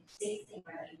implemented, same thing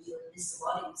when you do this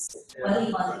volumes. Whether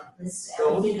you want this, The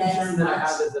only everything concern that I not.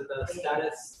 have is that the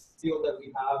status field that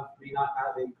we have may not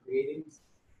have a creating.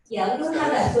 Yeah, we don't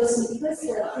have that because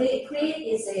create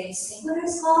is a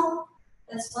synchronous call.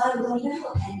 That's why we don't even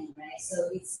have a pending, right? So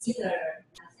it's either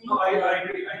nothing. No, I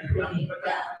agree, but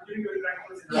Yeah. during your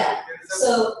example, Yeah. there is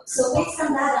a. So based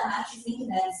on that, I'm actually thinking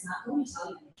that it's not going to tell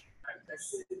you anything. I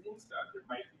actually think that there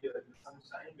might be a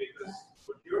misunderstanding because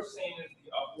what you're saying is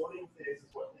the uploading phase is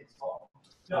what takes long.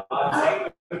 No, I'm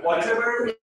saying that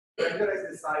whatever vendor has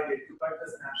decided to cut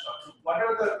the snapshot, so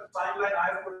whatever the timeline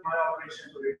I put in my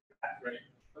operation to it, right?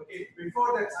 Okay,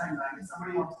 before that timeline, if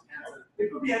somebody wants to cancel,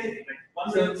 it could be anything,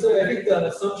 like one. So I think the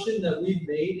assumption that we've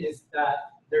made is that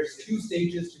there's two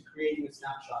stages to creating a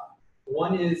snapshot.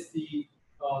 One is the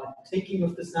taking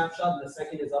of the snapshot, and the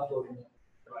second is uploading it.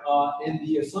 And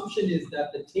the assumption is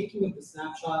that the taking of the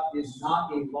snapshot is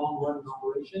not a long run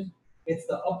operation. It's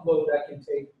the upload that can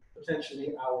take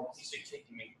potentially hours. You say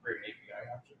taking me create an API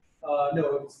option.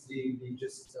 No, it's the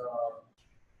just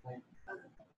like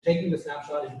taking the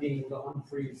snapshot and being able to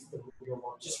unfreeze the real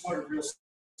one. Just what a real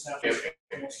snapshot.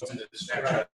 Okay, so into the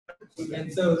snapshot.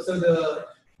 And so the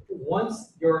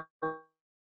once you're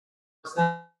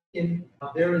in,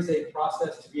 there is a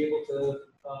process to be able to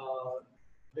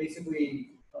basically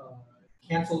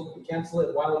cancel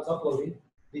it while it's uploading,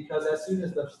 because as soon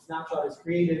as the snapshot is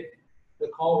created, the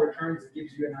call returns and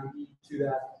gives you an ID to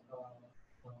that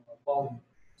volume.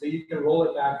 So you can roll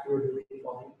it back through a delete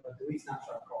volume, a delete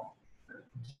snapshot call.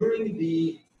 During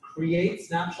the create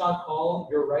snapshot call,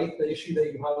 you're right, the issue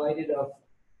that you highlighted of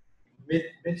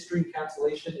midstream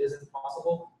cancellation isn't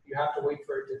possible. You have to wait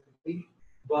for it to complete.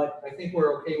 But I think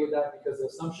we're okay with that because the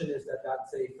assumption is that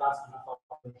that's a fast enough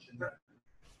operation.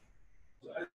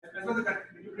 As long as the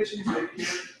configuration is very clear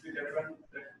with everyone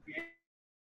that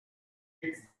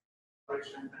creates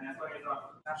operation, and as long as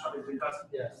the snapshot is with us,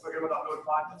 Yes. forget about the upload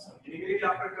part. Immediately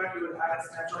after that, you will have a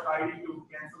snapshot ID to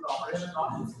cancel the operation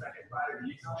on this that expire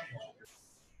release.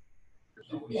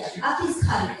 Yeah, after it's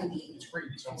cut, it can be. It's free.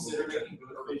 Consider making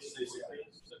good updates basically.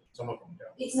 Some of them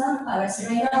don't. It's not required. So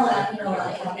right now,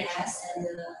 like LMS and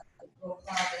the No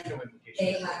they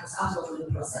implication. have this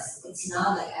uploading process. It's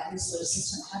not like every sort of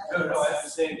system has that No, process. I'm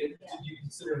saying, did you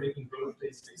consider making growth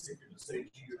based asynchronous, say,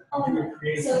 Oh, you were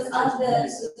creating. So it's on the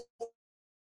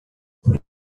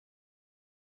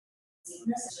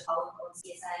synchronous how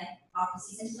CSI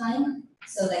RPC is defined.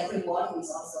 So like rewarding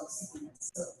is also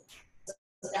synchronous.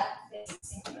 So that is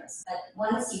synchronous. But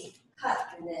once you cut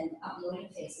and then uploading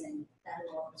phase, then that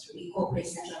will incorporate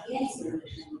snapshot again. It's going to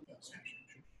return the picture.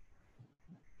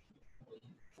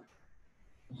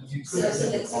 So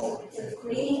the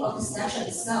creating of the snapshot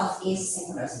itself is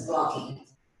synchronous blocking,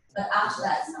 but after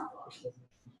that it's not blocking.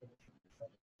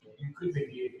 You could make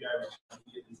the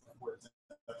API before it's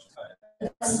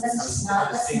That's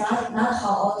not how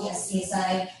all the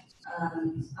CSI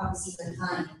policies are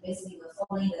defined. Basically, we're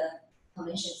following the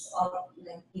conventions. All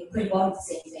like you create one the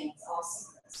same thing. It's all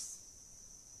synchronous.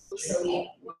 So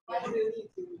Why do you need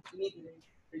to immediately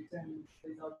return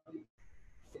without the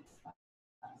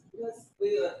because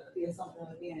the assumption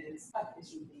again is that it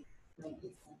should be like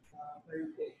it's very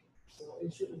big, so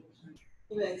it shouldn't return.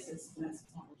 Even if it's less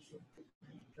time, it should be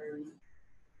very.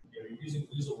 Yeah, you're using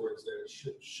weasel words there. It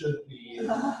should be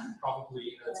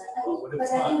probably. What but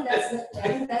it's I not.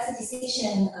 think that's a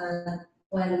decision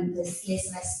when the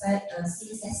CSI spec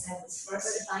was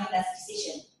first defined that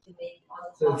decision to make all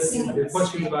the So calls the synchronous.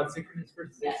 question about synchronous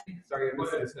versus Yeah. async. Sorry, I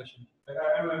missed the discussion.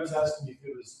 I was asking if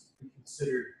it was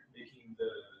considered making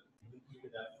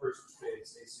even that first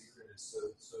phase asynchronous,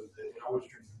 so that it always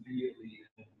turns immediately,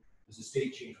 and there's a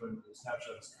state change when the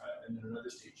snapshot is cut, and then another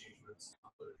state change when it's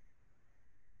uploaded.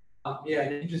 Yeah,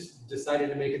 and you just decided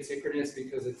to make it synchronous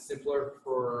because it's simpler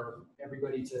for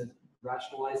everybody to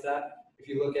rationalize that. If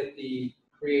you look at the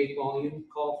create volume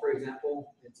call, for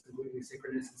example, it's completely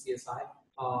synchronous in CSI.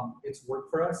 it's worked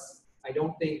for us. I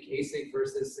don't think async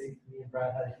versus sync, me and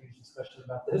Brad had a huge discussion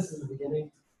about this in the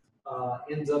beginning,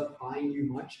 ends up buying you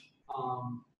much.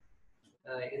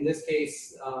 In this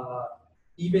case,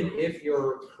 even if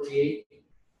your create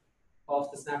of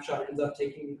the snapshot ends up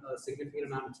taking a significant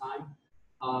amount of time,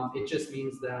 it just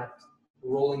means that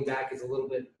rolling back is a little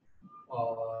bit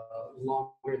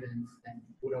longer than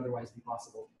would otherwise be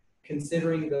possible.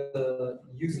 Considering the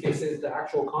use cases, the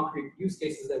actual concrete use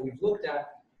cases that we've looked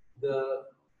at, the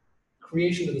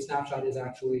creation of the snapshot is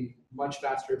actually much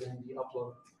faster than the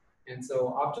upload. And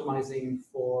so optimizing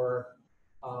for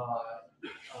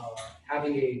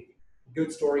having a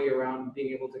good story around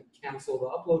being able to cancel the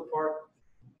upload part,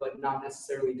 but not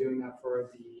necessarily doing that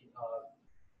for the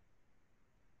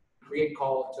create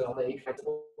call to the API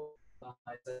tool,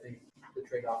 I think the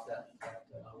trade-off that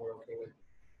we're okay with.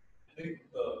 I think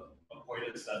the point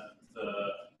is that the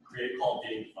create call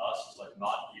being fast is like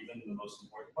not even the most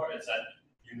important part. It's that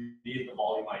you need the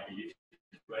volume ID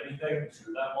to do anything to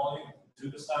that volume, to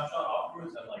the snapshot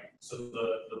afterwards, and like so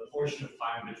the portion of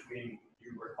time between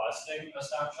you requesting a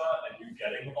snapshot and you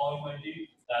getting the volume ID,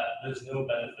 that there's no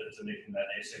benefit to making that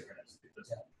asynchronous,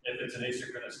 because if it's an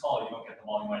asynchronous call, you don't get the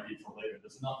volume ID till later.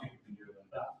 There's nothing you can do in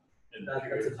that.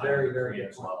 That's a very, very good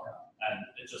as well. And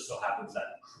it just so happens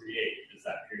that create is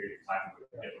that period of time where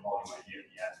you get the volume ID at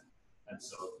the end. And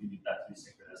so if you need that to be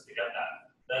synchronous to get that,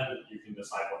 then you can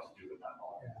decide what to do with that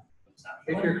volume.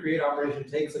 If your create operation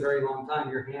takes a very long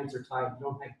time, your hands are tied. You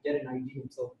don't get an ID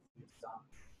until it's done.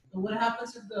 So what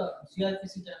happens if the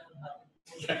gRPC timeout happens?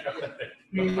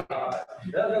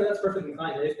 No, that's perfectly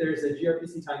fine. If there's a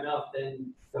gRPC timeout,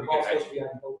 then the call is supposed to be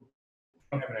idle.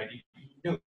 Don't have an ID.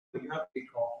 No, you have a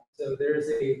call. So there's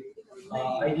a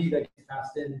ID that gets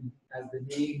passed in as the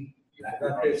name.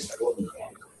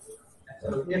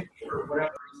 So if for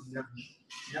whatever reason,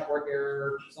 network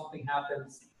error, something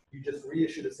happens, you just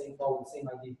reissue the same call with the same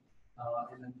ID,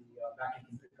 and then the backend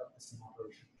can pick up the same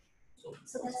operation.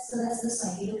 So that's this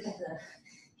one. If you look at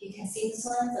you can see this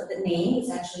one. So the name is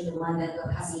actually the one that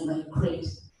you're passing when you create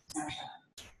snapshot.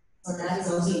 So that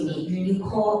is also unique. When you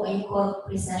call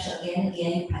create snapshot again,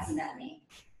 you're passing that name.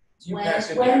 You pass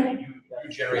it, you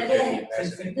generate again,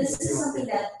 it. This is something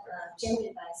that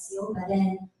generated by CO, but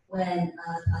then when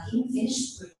plugin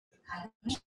finished with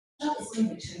it's going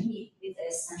to return it with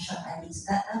a snapshot ID.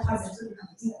 So that part is absolutely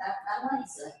confusing. That one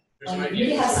is There's an you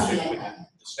ID have something associated like with that.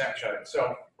 the snapshot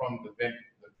itself from the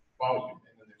volume,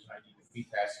 and then there's an ID that we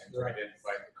pass in to Right.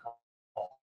 identify the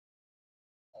call.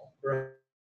 Right.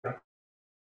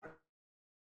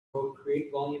 Both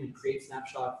create volume and create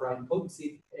snapshot for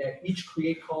idempotency. At each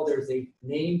create call, there's a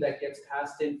name that gets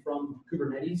passed in from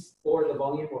Kubernetes for the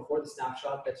volume or for the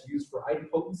snapshot that's used for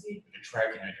idempotency. The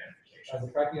tracking identification. As a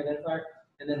tracking identifier.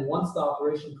 And then once the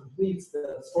operation completes,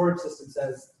 the storage system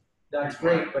says, that's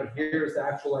great, but here's the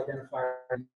actual identifier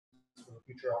for the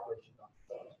future operation.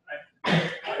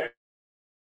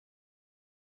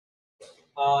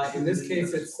 In this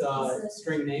case, it's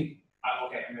string name.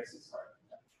 Okay, I missed it, sorry.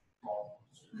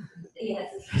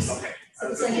 Yes. Okay,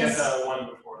 So so yes. the one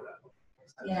before that.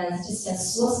 Yeah, it's just a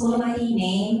source volume ID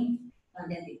name,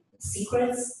 and then the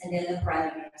secrets, and then the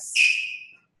parameters.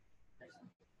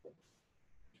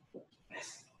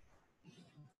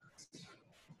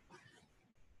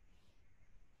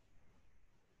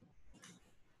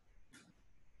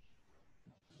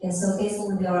 Yeah, so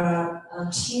basically there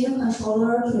are two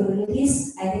controller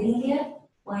capabilities I did here.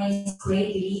 One is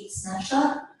create, delete,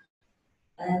 snapshot,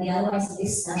 and the other one is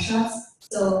delete snapshots.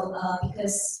 So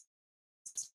because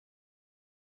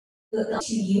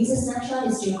to use a snapshot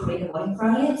is to create a volume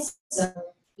from it. So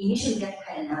initially we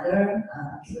had another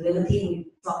capability,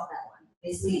 we dropped that one.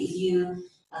 Basically, if you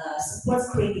support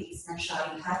create, delete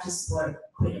snapshot, you have to support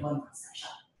create a volume from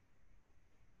snapshot.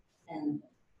 And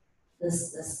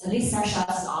this delete snapshot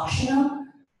is optional.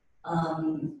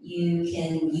 You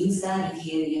can use that if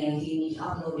you need to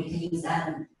upload, you can use that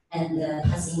and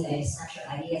pass in a snapshot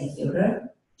ID as a filter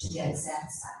to get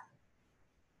exact stuff.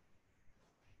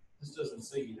 This doesn't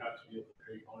say you have to be able to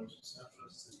create volumes and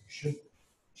snapshots. It says you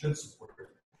should support it.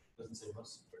 It doesn't say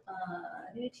must support it.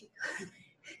 Maybe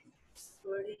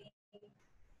supporting.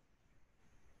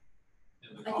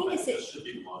 I think it's it should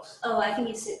be must. Oh, I think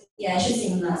it's yeah. I should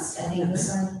say must. I think this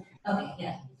one. Okay,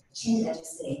 yeah. Change that to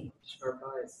say Sharp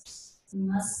eyes.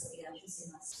 must. Yeah, I should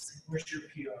say must. Where's your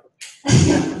PR?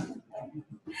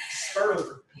 Start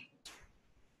over.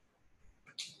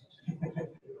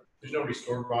 There's no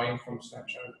restored volume from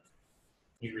snapshot.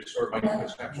 You restore volume from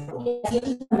snapshot. Yeah,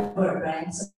 you can revert,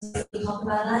 right? So we talked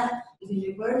about that. If you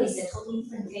revert, it's a totally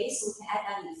different case, so we can add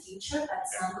that in the future, but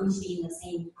it's not going to be in the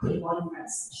same create volume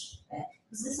message. Right?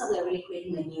 Because this is how we are really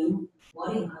creating a new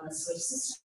volume on the storage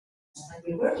system. Like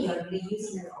we were here, really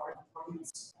using it for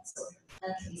performance. So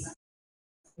that can be something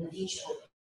in the future.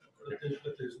 But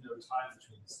there's no time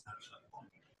between the snapshot and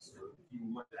volume. So if you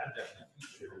want to add that in the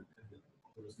future, and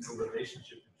there was no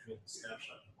relationship between the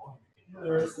snapshot and volume.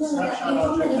 There is the No, snapshot yeah,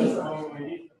 object yeah. as the volume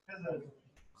ID.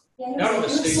 Yeah, Not on the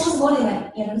there's stage. source volume,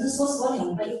 right? Yeah, there's a source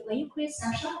volume. But when you create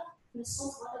snapshot, there's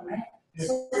source volume, right? If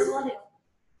Source your- volume.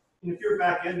 If your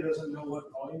back end doesn't know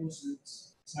what volumes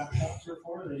its snapshots are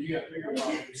for, then you got bigger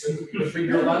problems.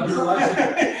 You're allowed to,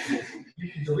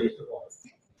 you can delete the volume.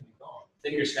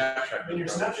 Then your snapshot. Then your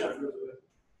snapshot goes with it.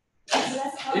 So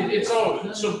that's how. It's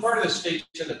all, so part of the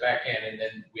state's in the back end, and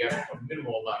then we have a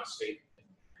minimal amount of state.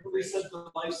 We said the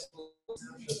life cycle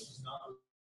snapshot is not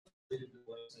related to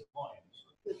the life cycle volume.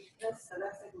 That's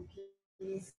a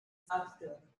complete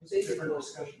after. It's a different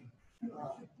discussion.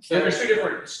 So there's two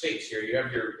different states here. You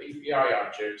have your API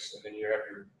objects, and then you have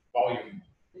your volume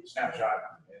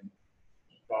snapshot and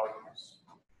volumes.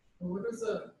 What is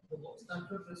the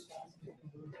snapshot response?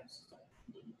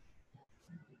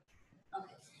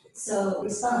 Okay. So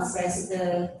response, right?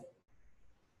 So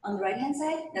on the right hand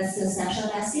side, that's the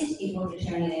snapshot message. It will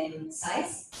return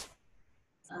size.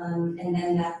 And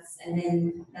then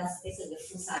that's basically the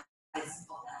full size of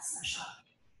that snapshot.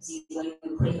 So when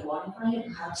you create the volume for it,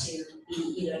 you have to be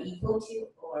either equal to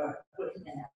or greater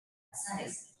than that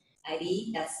size.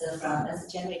 ID,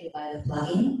 that's generated by the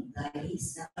plugin, the ID,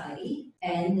 snapshot ID,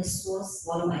 and the source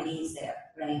volume ID is there,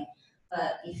 right?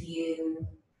 But if you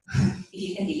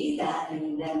can delete that, I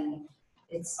mean, then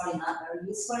it's probably not very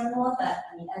useful anymore. But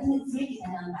I mean, I think it's really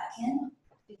dependent on backend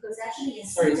because actually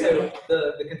it's Sorry, so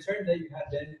the concern that you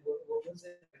had then, what was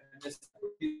it?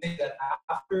 You think that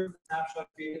after the snapshot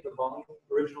created, the volume,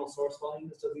 original source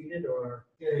volume is deleted, or?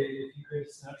 Yeah, if you create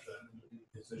a snapshot and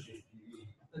delete the associated PV.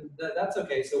 That's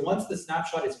okay. So once the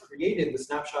snapshot is created, the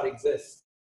snapshot exists.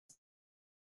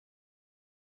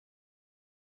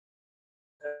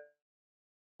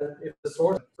 If the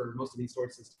source, for most of these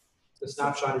sources, the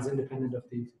snapshot is independent of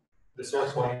the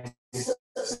source volume. So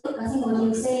I think what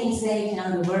you're saying is that you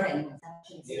cannot revert anything.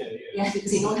 Yeah,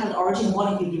 because you don't have the original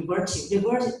volume you revert to.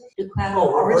 Revert requires the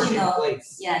original.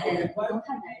 Place. Yeah, then Okay. you don't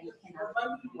have that. You cannot.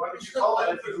 Why would you call that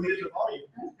if you deleted the volume?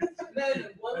 Then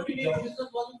why would you need business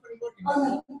volume for reporting? Oh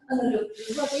no,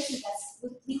 revertation,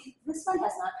 this one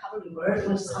does not cover revert,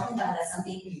 which is talking about that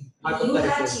something, you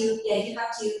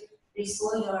have to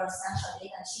restore your snapshot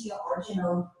data to your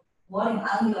original volume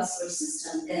on your storage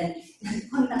system, then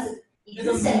if one doesn't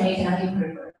exist, then you cannot even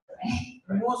revert, right?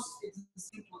 Most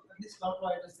existing, at least cloud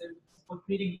providers, they're for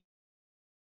creating.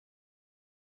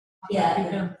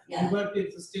 Yeah. Revert to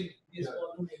existing is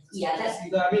volume. Yeah, that's.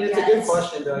 I mean, it's a good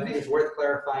question, though. I think it's worth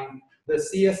clarifying. The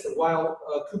CS, while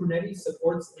Kubernetes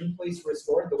supports in-place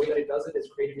restore, the way that it does it is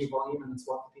create a new volume and then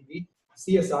swap the PV.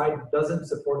 CSI doesn't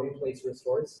support in-place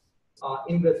restores.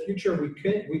 In the future,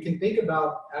 we can think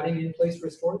about adding in-place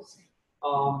restores,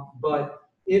 but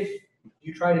if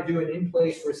you try to do an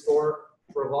in-place restore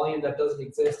for a volume that doesn't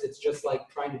exist, it's just like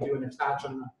trying to do an attach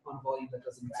on a volume that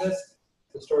doesn't exist.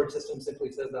 The storage system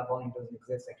simply says that volume doesn't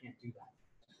exist. I can't do that.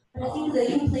 But I think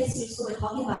the in-place restore we're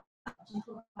talking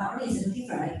about is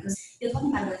different, right? Because you're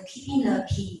talking about keeping the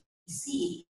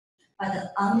PVC, but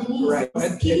the underneath, right. the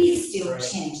PV is still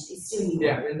changed. It's still new.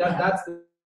 Yeah, and that's the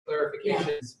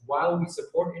clarification is while we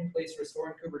support in-place restore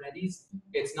in Kubernetes,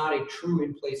 it's not a true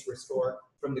in-place restore.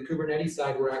 From the Kubernetes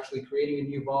side, we're actually creating a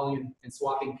new volume and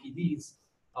swapping PVs.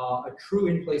 A true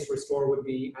in-place restore would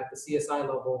be at the CSI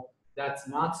level. That's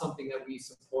not something that we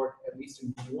support, at least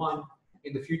in V1.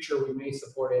 In the future, we may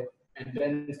support it. And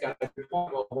then it's got a good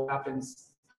point. Well, what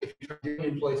happens if you try to do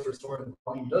in-place restore and the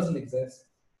volume doesn't exist?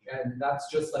 And that's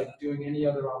just like doing any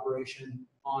other operation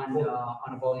on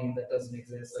a volume that doesn't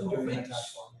exist, like doing an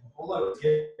attached volume. All I was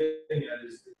getting at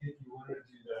is if you wanted to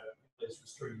do that in-place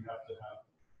restore, you have to have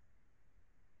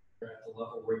you're at the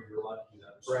level where you're allowed to do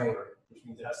that restore, Right. which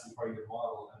means it has to be part of your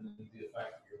model, and then the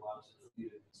fact that you're allowed to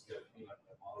delete it is going to clean up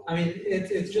that model. I mean,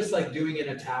 it's just like doing an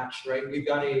attach, right? We've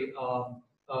got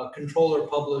a controller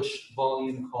publish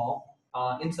volume call.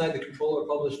 Inside the controller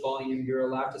publish volume, you're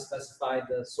allowed to specify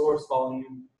the source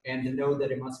volume and the node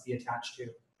that it must be attached to.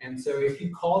 And so if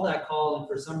you call that call and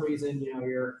for some reason,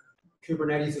 your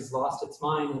Kubernetes has lost its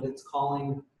mind and it's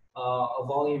calling a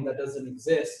volume that doesn't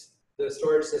exist, the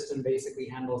storage system basically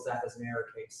handles that as an error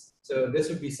case. So this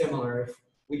would be similar. If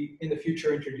we, in the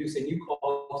future, introduce a new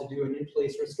call to do an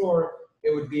in-place restore,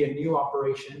 it would be a new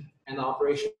operation, and the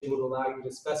operation would allow you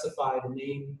to specify the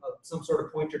name of some sort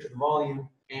of pointer to the volume,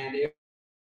 and if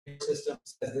the system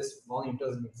says this volume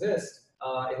doesn't exist,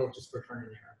 it'll just return an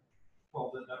error.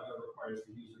 Well, then that requires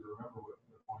the user to remember what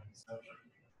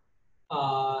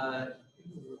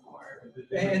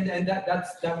And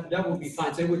that would be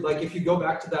fine. So it would, like, if you go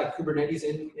back to that Kubernetes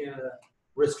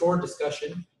restore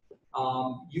discussion,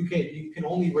 you can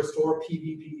only restore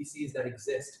PVCs that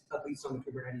exist, at least on the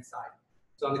Kubernetes side.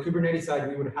 So on the Kubernetes side,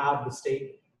 we would have the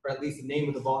state, or at least the name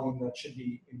of the volume that should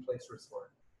be in place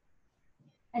restored.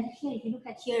 And here, if you look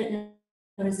at here,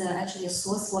 there is actually a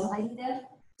source volume ID there.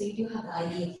 So you do have the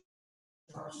ID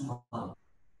of original volume.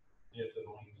 Yeah, the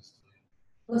volume is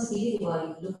Because the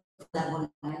volume, look at that one,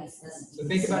 so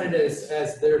think about it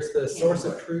as there's the source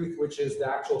of truth, which is the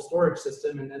actual storage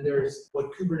system, and then there's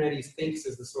what Kubernetes thinks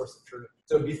is the source of truth.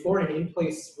 So before an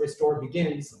in-place restore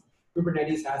begins,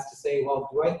 Kubernetes has to say, well,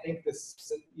 do I think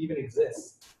this even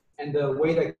exists? And the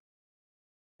way that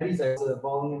the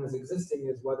volume is existing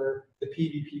is whether the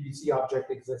PVC object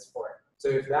exists for it. So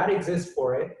if that exists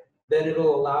for it, then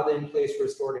it'll allow the in-place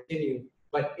restore to continue.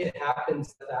 But it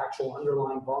happens that the actual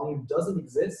underlying volume doesn't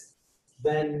exist,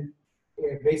 then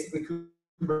basically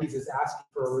Kubernetes is asking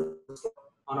for a restore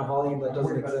on a volume that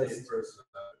doesn't exist.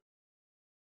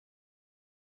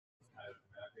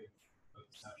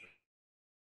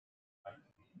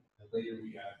 Later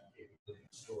we add capability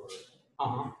to store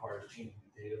requires changing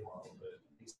the data model,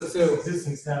 but So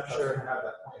existing snapshots sure. don't have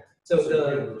that plan. So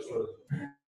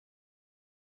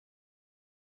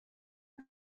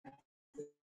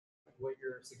what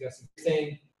you're suggesting,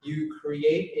 saying you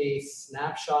create a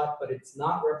snapshot, but it's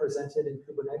not represented in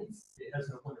Kubernetes? It has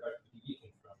no point about the DB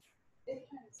came from. It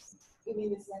has. I mean,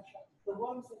 the snapshot, the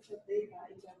one snapshot data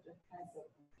in terms of has a.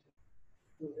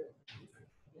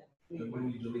 And when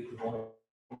we delete the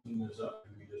volume is up,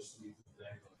 we just leave the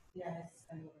thing. Yes.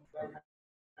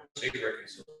 Make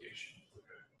reconciliation.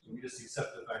 Okay. So we just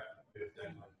accept the fact that we have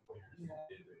done like pointers in the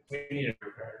database. We need a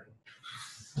repair.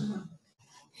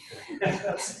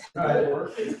 This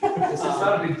is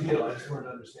not a big deal. I just wanted to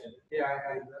understand it.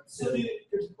 Yeah, So good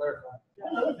to clarify.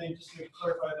 another thing, just to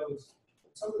clarify, though, is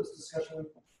some of this discussion,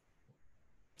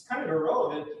 it's kind of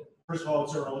irrelevant. First of all,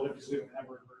 it's irrelevant because we haven't had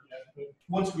word yet, but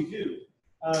once we do,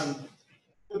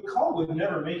 the call would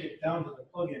never make it down to the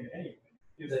plugin anyway.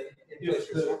 If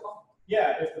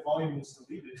the volume is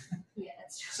deleted. Yeah,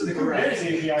 that's true. So the Kubernetes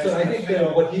API. So I think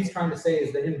that what he's trying to say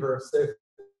is the inverse. So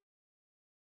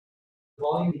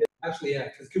volume, actually, yeah,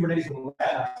 because Kubernetes will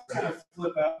kind of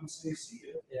flip out and say, see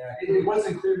it. Yeah. It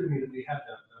wasn't clear to me that we had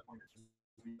that pointer.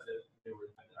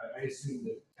 I assumed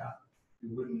that we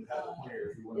wouldn't have a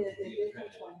pointer if we wanted to be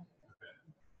independent.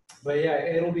 But yeah,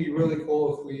 it'll be really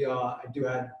cool if we do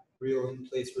add real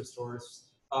in-place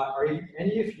restores. Are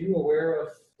any of you aware of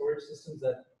storage systems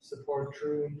that support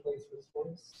true in-place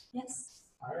restores? Yes.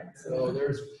 All right, so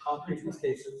there's concrete use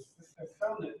cases. I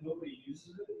found that nobody uses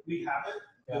it. We have it,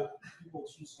 but people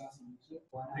choose not to use it.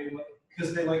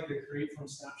 Because they like to create from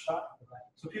Snapshot.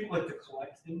 So people like to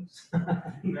collect things. I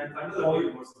know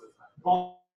that most of the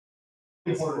time.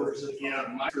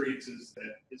 Yeah, my experience is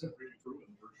that isn't really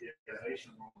proven. Virtualization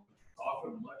is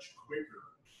often much quicker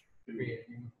to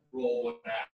roll one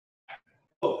back.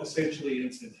 Well, essentially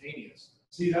instantaneous.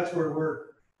 See, that's where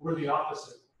we're the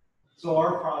opposite. So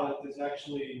our product is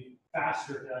actually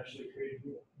faster to actually create a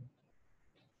new one.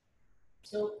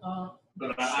 So,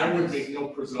 But I would make no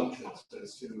presumptions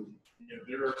as to,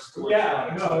 there are storage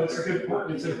Yeah, products no, out it's a there good that point.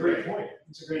 work It's a either great way. point.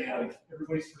 It's a great point.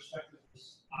 Everybody's perspective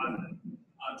is. On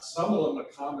some of them,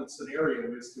 a common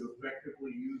scenario is to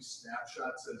effectively use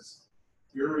snapshots as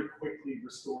very quickly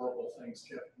restorable things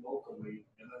kept locally,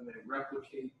 and then they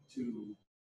replicate to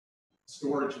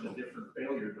storage in a different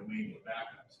failure domain with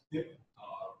backups. Yep.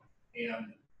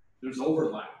 And there's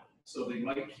overlap, so they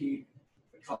might keep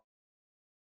a couple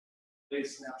of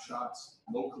snapshots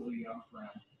locally on-prem,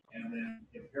 and then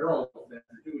in parallel with that,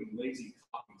 they're doing lazy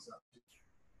copies up to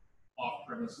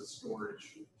off-premises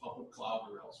storage, public cloud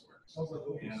or elsewhere. Sounds like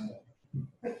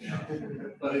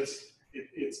But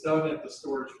it's done at the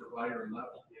storage provider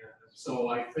level. So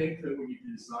I think that when you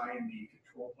design the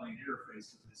control plane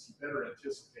interface to this, you better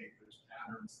anticipate there's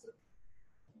patterns that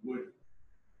would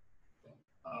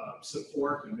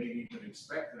support and maybe even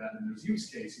expect that, and there's use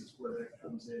cases where that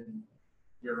comes in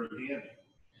very handy.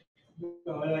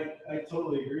 No, and I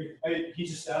totally agree. He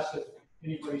just asked if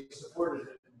anybody supported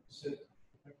it. And said,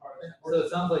 So it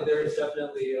sounds like there's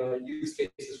definitely use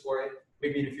cases for it.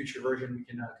 Maybe in a future version we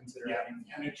can consider adding.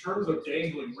 And in terms of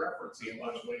dangling referencing,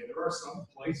 by the way, there are some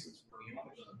places where one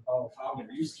of the common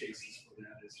use cases for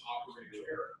that is operator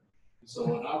error.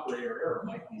 So an operator error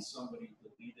might be somebody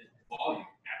deleted volume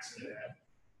accident,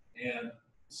 and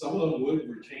some of them would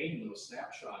retain those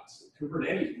snapshots.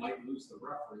 Kubernetes might lose the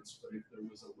reference, but if there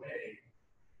was a way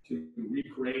to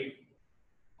recreate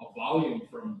a volume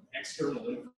from external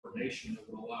information that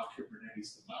would allow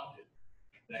Kubernetes to mount it,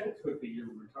 that could be your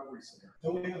recovery scenario.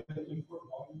 Don't we have an import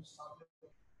volumes topic?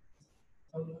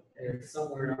 It's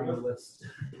somewhere on the list.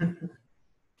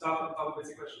 Top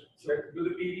basic question. Sure. Do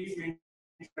the PDs make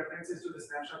references to the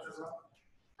snapshots as well?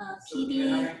 So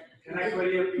PD. Can I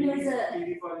query a PD, There's a-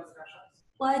 PD for the snapshots?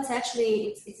 Well, it's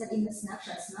actually it's in the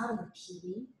snapshot. It's not in the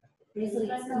PD. Basically,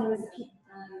 there was a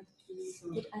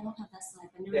I don't have that slide,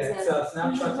 but there Yeah, was it's a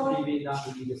snapshot to interval- PV, not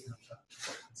the media snapshot.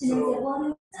 So there's a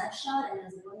volume snapshot and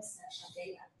there's a volume snapshot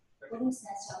data. Volume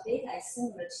snapshot data is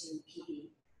similar to PD.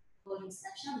 Volume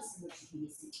snapshot is similar to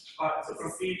PVC. So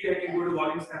from PD I can go to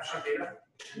volume snapshot data.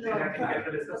 And I can get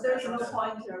the list of There's no snapshots.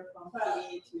 pointer from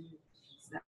PD to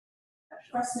snapshot.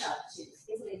 First up,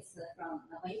 basically it's from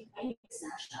when you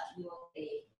snapshot, you will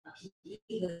a PD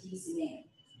with PVC name.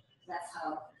 That's how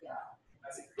they are. I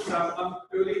see. So I'm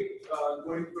purely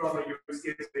going from a use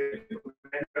case where the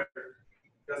vendor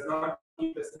does not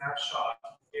keep the snapshot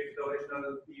if the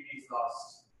original PV is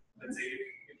lost. Let's say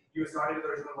if you started with the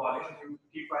original volume and you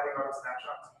keep filing out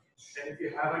snapshots. And if you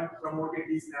haven't promoted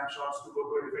these snapshots to go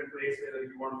to a different place where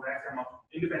you want to back them up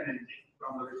independently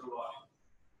from the original volume.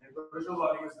 And if the original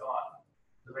volume is gone,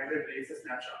 the vendor deletes the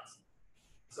snapshots.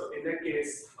 So in that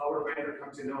case, our vendor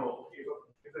comes to know if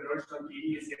an original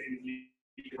PD is getting deleted,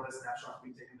 or a snapshot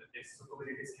being taken the place. So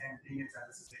Kubernetes can bring its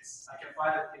analysis space. I can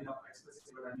file it enough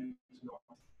explicitly what I need to know.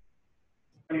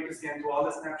 I need to scan through all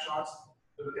the snapshots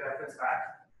to look at reference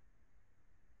back.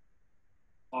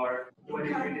 Or do I need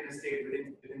to maintain a state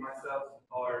within myself,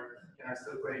 or can I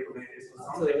still query Kubernetes for So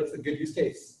something? that's a good use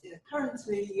case. Yeah,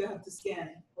 currently, you have to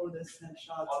scan all the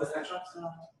snapshots. All the snapshots?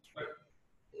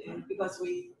 Because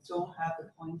we don't have the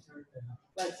pointer.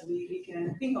 But we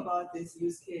can think about this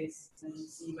use case and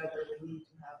see whether we need to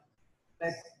have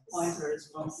back pointers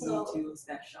from C to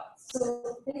snapshots.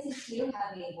 So basically, you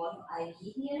have a volume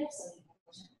ID here, so you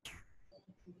can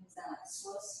use that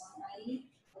source one ID.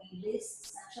 When you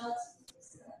list snapshots, use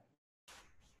the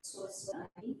source one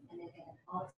ID, and then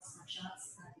all the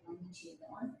snapshots belonging to the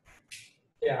one.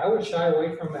 Yeah, I would shy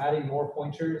away from adding more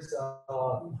pointers.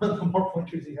 The more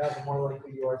pointers you have, the more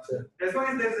likely you are to. As long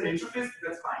as there's an interface,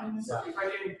 that's fine. So Yeah. if I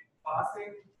can pass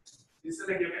in, you said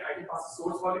like I can pass the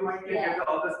source volume ID and get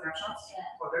all the snapshots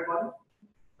for that volume,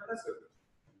 then that's good.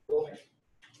 Cool.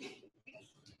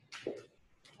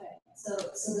 So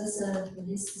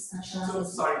this snapshot. So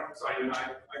sorry, I got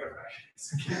back.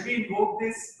 So can we invoke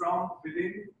this from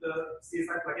within the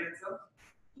CSI plugin itself?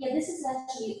 Yeah, this is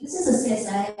a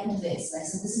CSI interface, right?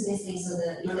 So this is basically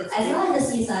as long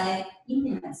as the CSI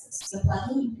implements this, the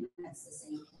plugin implements this,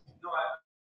 and you can. No,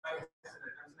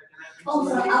 Oh,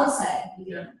 from outside.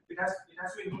 Yeah, it has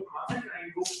to invoke from outside, and I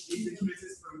invoke these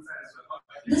interfaces from inside as well.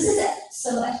 This is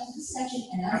actually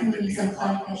another thing, some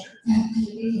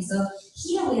complication. So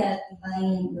here we are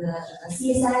defining the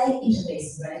CSI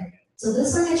interface, right? So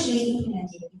this one actually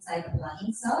implemented inside the plugin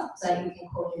itself, so you can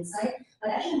code inside.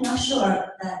 But actually, I'm not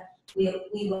sure that we will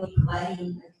be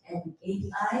providing an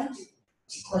API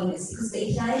to call this, because the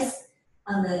API is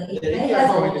on the API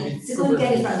level. It's going to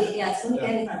get it from it's going to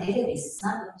get it from database. It's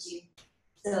not going to.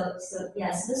 So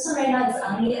this one right now is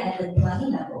only at the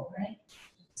plugin level, right?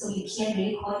 So you can't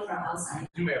really call it from outside.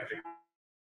 You may have to.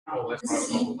 Oh, that's This is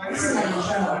possible. this is like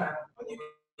internal. You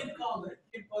can call it,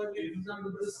 for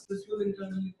example, this will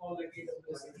internally call like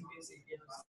AWS interface API.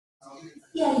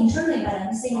 Yeah, internally, but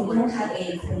I'm saying we don't have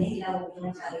a Kubernetes level, we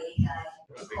don't have a API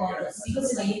to call this,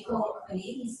 because when you call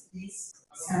Kubernetes, this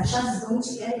snapshot is going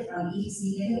to get it from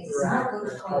EC database, it's not going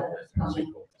to call it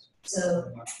from.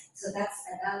 So that's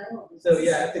at that level. So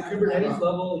yeah, at the Kubernetes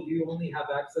level, you only have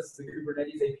access to the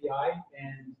Kubernetes API,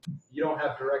 and you don't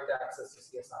have direct access to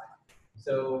CSI.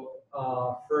 So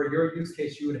for your use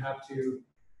case, you would have to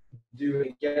do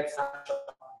a get snapshot,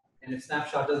 and if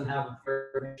snapshot doesn't have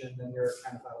information, then you're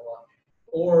kind of out of luck.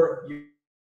 Or you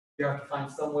have to find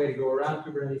some way to go around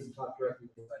Kubernetes and talk directly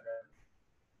to the vendor.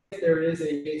 If there is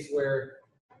a case where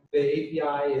the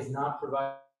API is not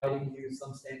providing you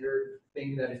some standard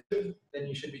thing that it should, then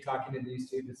you should be talking to these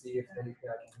two to see if the API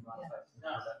can be modified.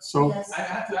 So I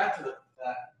have to add to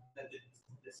that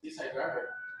the CSI driver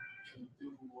can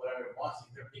do whatever it wants.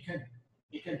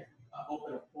 It can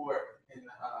open a port in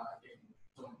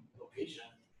some location,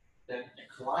 then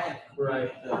a client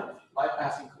Right.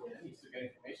 bypassing Kubernetes to get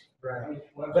information. Right.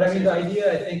 But I mean, the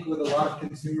idea, I think, with a lot of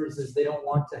consumers is they don't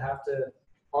want to have to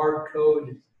hard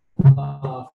code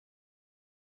every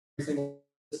single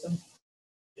system.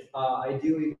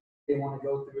 Ideally, they want to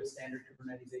go through a standard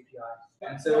Kubernetes API.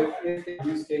 And so if a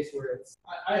use case where it's,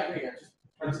 I agree. I just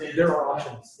want to say there are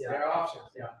options. Yeah. There are options.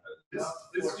 Yeah.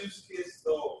 This use case,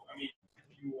 though, I mean,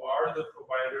 you are the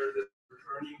provider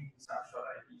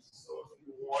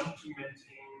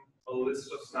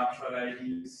snapshot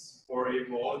IDs for a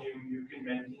volume, you can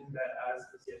maintain that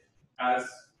as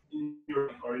in your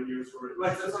or in your storage.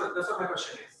 Right, that's what my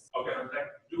question is. Okay,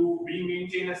 like do we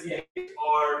maintain a state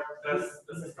or does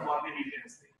the system only maintain a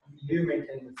state? You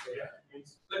maintain the state. Yeah,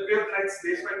 like we have like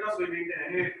states right now, so we maintain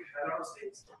any a lot of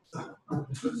states.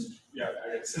 Yeah,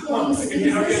 This is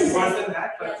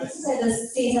at the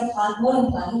state of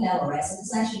modern plugin level, right? So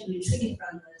it's actually retrieving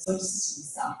from the storage system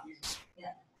itself.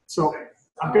 Yeah. So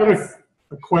I've got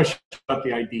a question about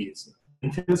the IDs.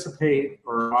 Anticipate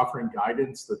or offering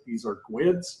guidance that these are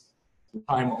GUIDs,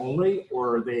 time only,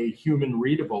 or are they human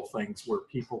readable things where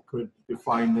people could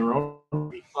define their own?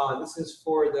 This is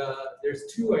for there's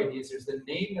two IDs. There's the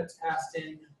name that's passed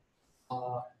in,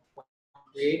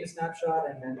 create a snapshot,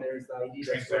 and then there's the ID.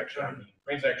 Transaction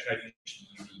ID should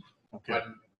be unique, Okay. but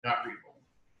not readable.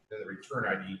 Then the return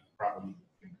ID probably.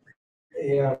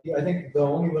 Yeah, I think the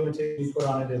only limitation you put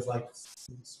on it is like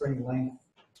string length.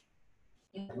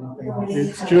 Nothing else.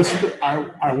 It's just,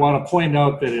 I want to point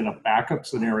out that in a backup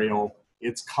scenario,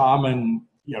 it's common,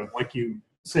 you know, like you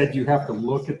said, you have to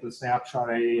look at the snapshot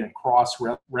ID and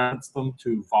cross-reference them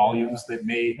to volumes that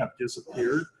may have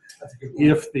disappeared.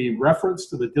 If the reference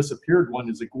to the disappeared one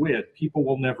is a GUID, people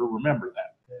will never remember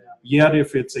that. Yeah. Yet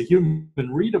if it's a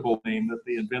human readable name that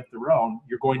they invent their own,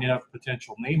 you're going to have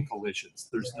potential name collisions.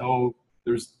 There's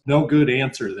no good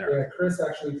answer there. Yeah, Chris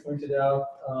actually pointed out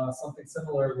something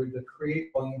similar with the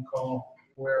create volume call,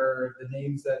 where the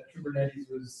names that Kubernetes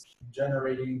was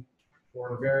generating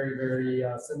were very, very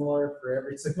similar for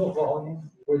every single volume,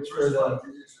 which were the.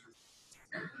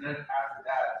 And then after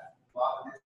that,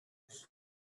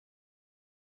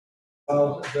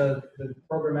 the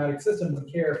programmatic system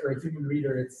doesn't care. For a human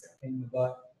reader, it's a pain in the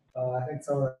butt. I think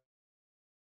some of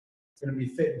it's going to be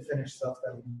fit and finish stuff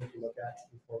that we need to look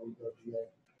at before we go GA.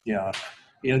 Yeah.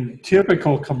 In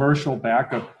typical commercial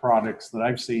backup products that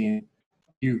I've seen,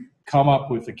 you come up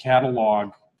with a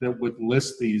catalog that would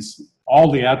list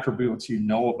all the attributes you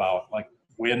know about, like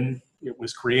when it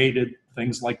was created,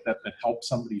 things like that help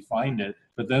somebody find it.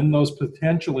 But then those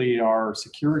potentially are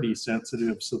security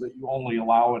sensitive so that you only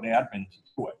allow an admin to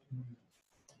do it.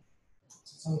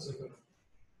 Sounds like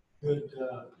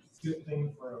a good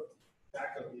thing for a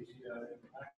backup if you got it.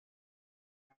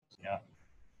 Yeah.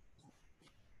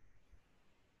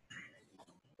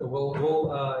 So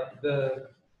the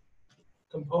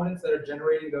components that are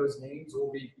generating those names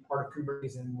will be part of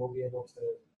Kubernetes, and we'll be able to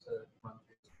run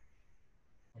through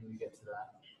when we get to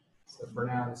that. So for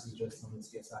now, this is just on the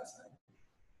CSI side.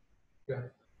 Go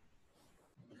ahead.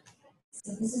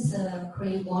 So this is a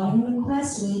create volume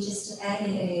request. We just added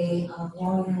a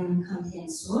volume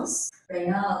content source. Right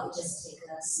now, we just take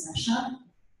a snapshot.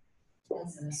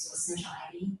 That's a source snapshot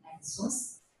ID and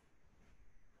source.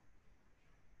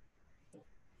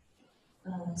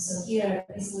 So here,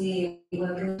 basically,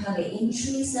 we're going to have an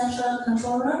entry snapshot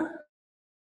controller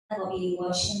that will be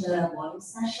watching the volume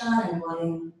snapshot and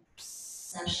volume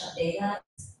snapshot data,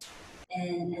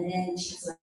 and then choose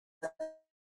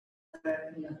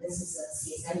this is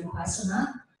a CSI request or not.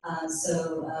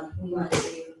 So we want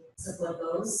to support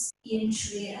both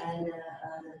entry and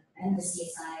the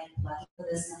CSI plugin for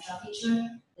the snapshot feature.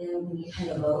 Then we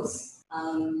handle both.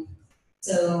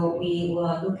 So we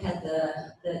will look at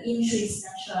the entry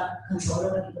snapshot controller.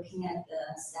 We'll be looking at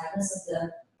the status of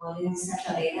the volume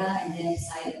snapshot data and then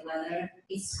decide whether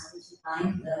it's time to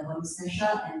find the volume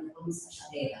snapshot and the volume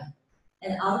snapshot data.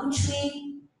 And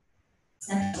arbitrary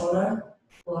snapshot controller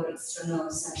for external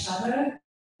snapshotter,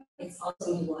 it's also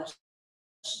going to watch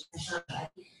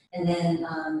snapshot, and then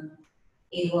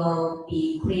it will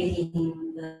be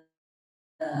creating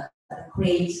the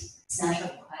create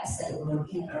snapshot request that we were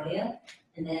looking at earlier,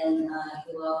 and then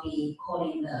it will be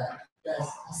calling the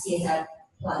CSI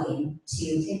plugin to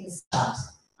take the shot.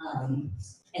 And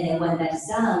then when that's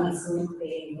done, it's going to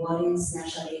create a volume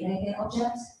snapshot data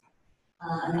object.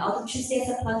 And the auto choose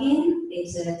data plugin,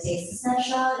 it takes the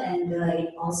snapshot, and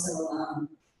it also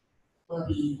will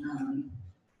be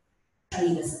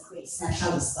running this create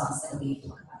snapshot response that we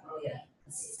talked about earlier.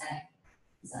 CSI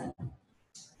design.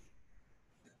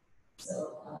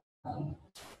 So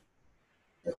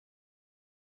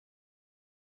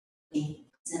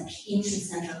entry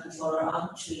snapshot controller,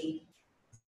 arbitrary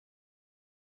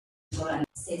controller, and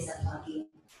CSI plugin.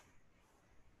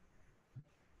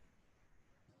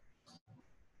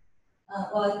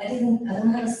 Well, I don't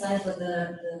have a slide for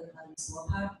the small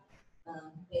part.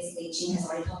 Basically, Jing has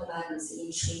already talked about this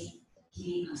entry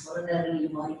PV controller that we need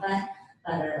to modify.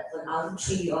 But for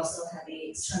arbitrary, we also have an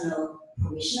external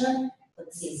provisioner for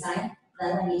the CSI that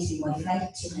will need to be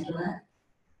modified to handle that.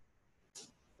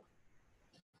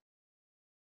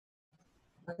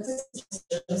 this is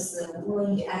just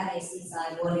when you add a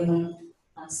CSI volume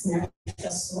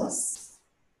snapshot source.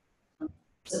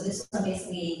 So this one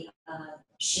basically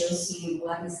shows you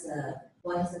what is the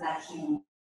backend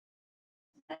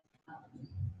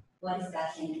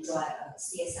drive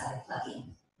CSI plugin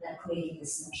that created the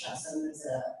snapshot. So there's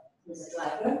a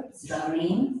driver, it's a driver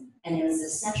name, and there's a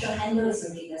snapshot handler, it's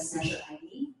going to be the snapshot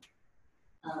ID.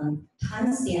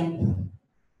 Timestamp,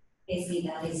 basically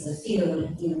that is the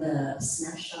field in the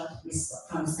snapshot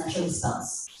from snapshot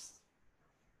response.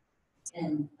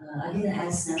 And I didn't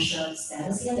add snapshot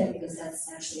status yet because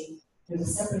that's actually, there's a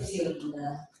separate field in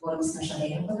the volume snapshot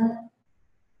data for that.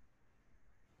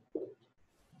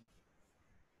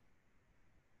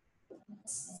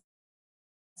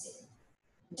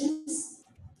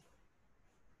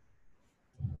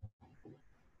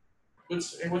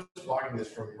 What's blocking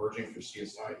this from merging for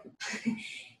CSI?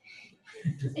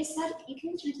 It's that you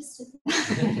can't register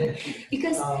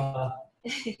because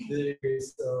there's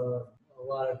a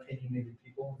lot of opinionated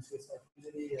people in the CSI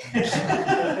community, and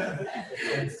it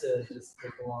tends to just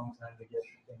take a long time to get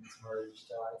things merged.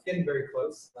 It's getting very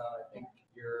close. I think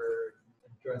you're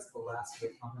addressed the last of the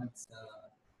comments.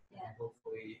 And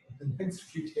hopefully in the next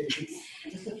few days.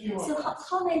 So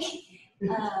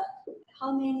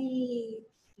how many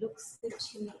looks to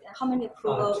how many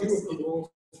approvals? 2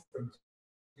 approvals from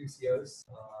 2 COs.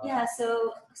 Yeah,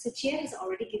 so GA has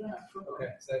already given approval.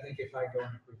 Okay, so I think if I go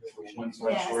and approve it, we should. One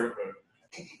slide short of a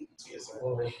CSI.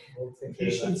 We'll take care of that.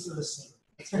 Patience are the same.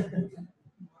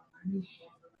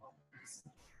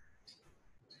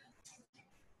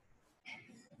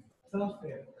 Not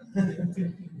fair.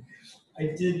 I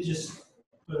did just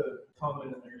put a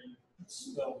comment in there.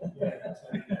 Spell. Yeah.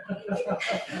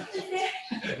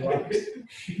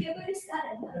 You're going to start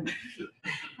it.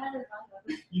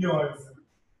 You know I was.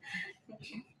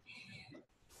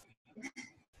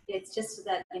 It's just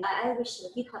that I wish the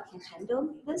GitHub can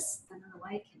handle this. I don't know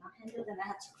why it cannot handle, then I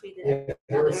have to create it. Yeah,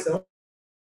 there were some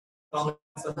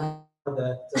comments that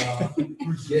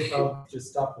GitHub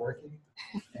just stopped working,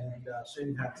 and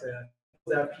Xing had to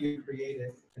that pew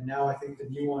created, and now I think the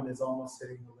new one is almost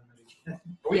hitting the limit again.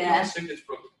 Are we doing SIG this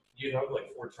book? You know,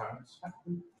 like 4 times.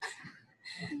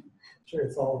 Sure,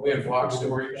 it's all. We have block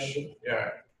storage.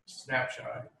 Yeah,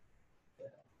 snapshot.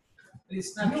 The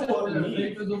snapshot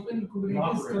it was open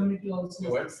Kubernetes community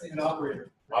also. What? An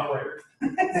operator. Operator.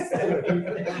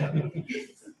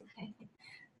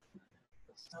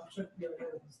 Snapshot we are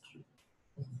aware of history.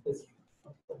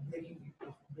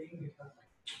 Breaking it up.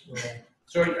 Yeah.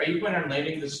 So are you planning on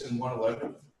landing this in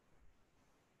 111?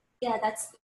 Yeah,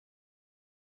 that's.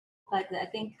 But I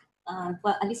think,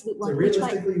 well, at least we So want to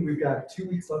realistically, we've got 2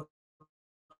 weeks left.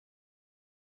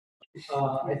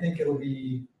 I think it'll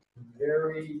be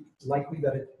very likely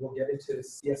that it will get into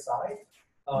CSI,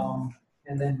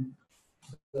 and then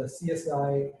the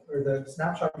CSI or the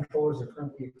snapshot controllers are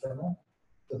currently external,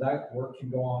 so that work can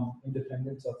go on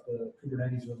independent of the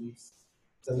Kubernetes release.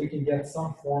 So we can get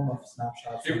some form of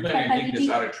snapshots. So you're planning to take this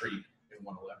out of tree in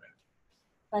 111?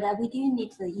 But we do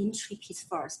need the in-tree piece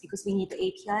first because we need the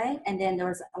API, and then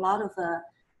there's a lot of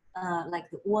like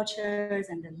the watchers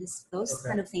and the list, those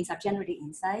kind of things are generated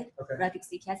inside, right? Because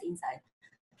API is inside.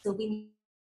 So we need.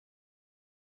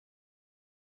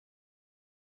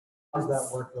 How's that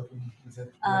work looking? Is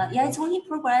it yeah, it's only in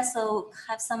progress, so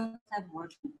have some type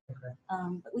working. Okay.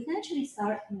 But we can actually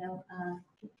start, you know, I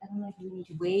don't know if we need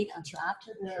to wait until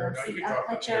after the Sure, no, you can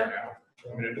drop it here now.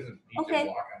 I mean, it doesn't need to block on.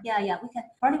 Yeah, we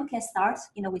can start,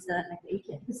 you know, with the like the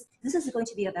API, because this is going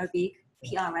to be a very big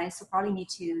PR, right? So probably need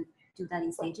to do that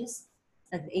in stages,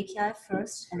 like the API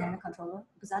first and then the controller,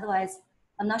 because otherwise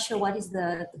I'm not sure what is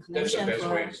the convention That's the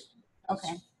best way.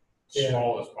 Okay.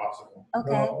 Small as possible. Okay.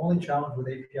 The only challenge with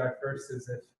API first is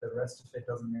if the rest of it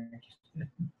doesn't make it.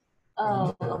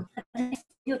 Oh,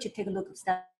 you to take a look at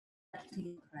that,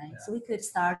 right? So we could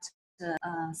start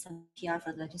some PR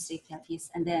for the just API piece,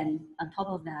 and then on top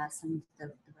of that, some the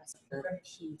rest of the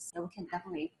piece. So we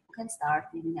can start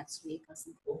maybe next week or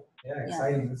something. Cool. Yeah,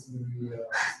 exciting. This is gonna be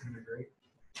great.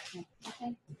 Yeah.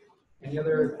 Okay. Any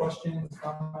other questions,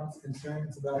 comments,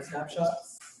 concerns about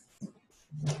snapshots?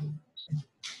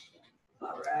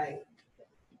 All right.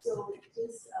 So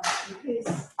just in case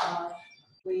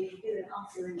we didn't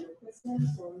answer your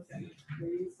questions or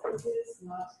please stages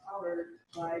not covered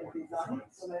by design,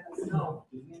 so let us know.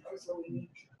 And also we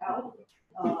need help.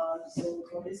 So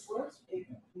for this work, if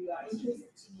you are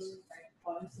interested to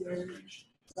volunteer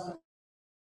some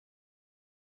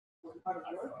part of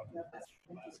the work, that's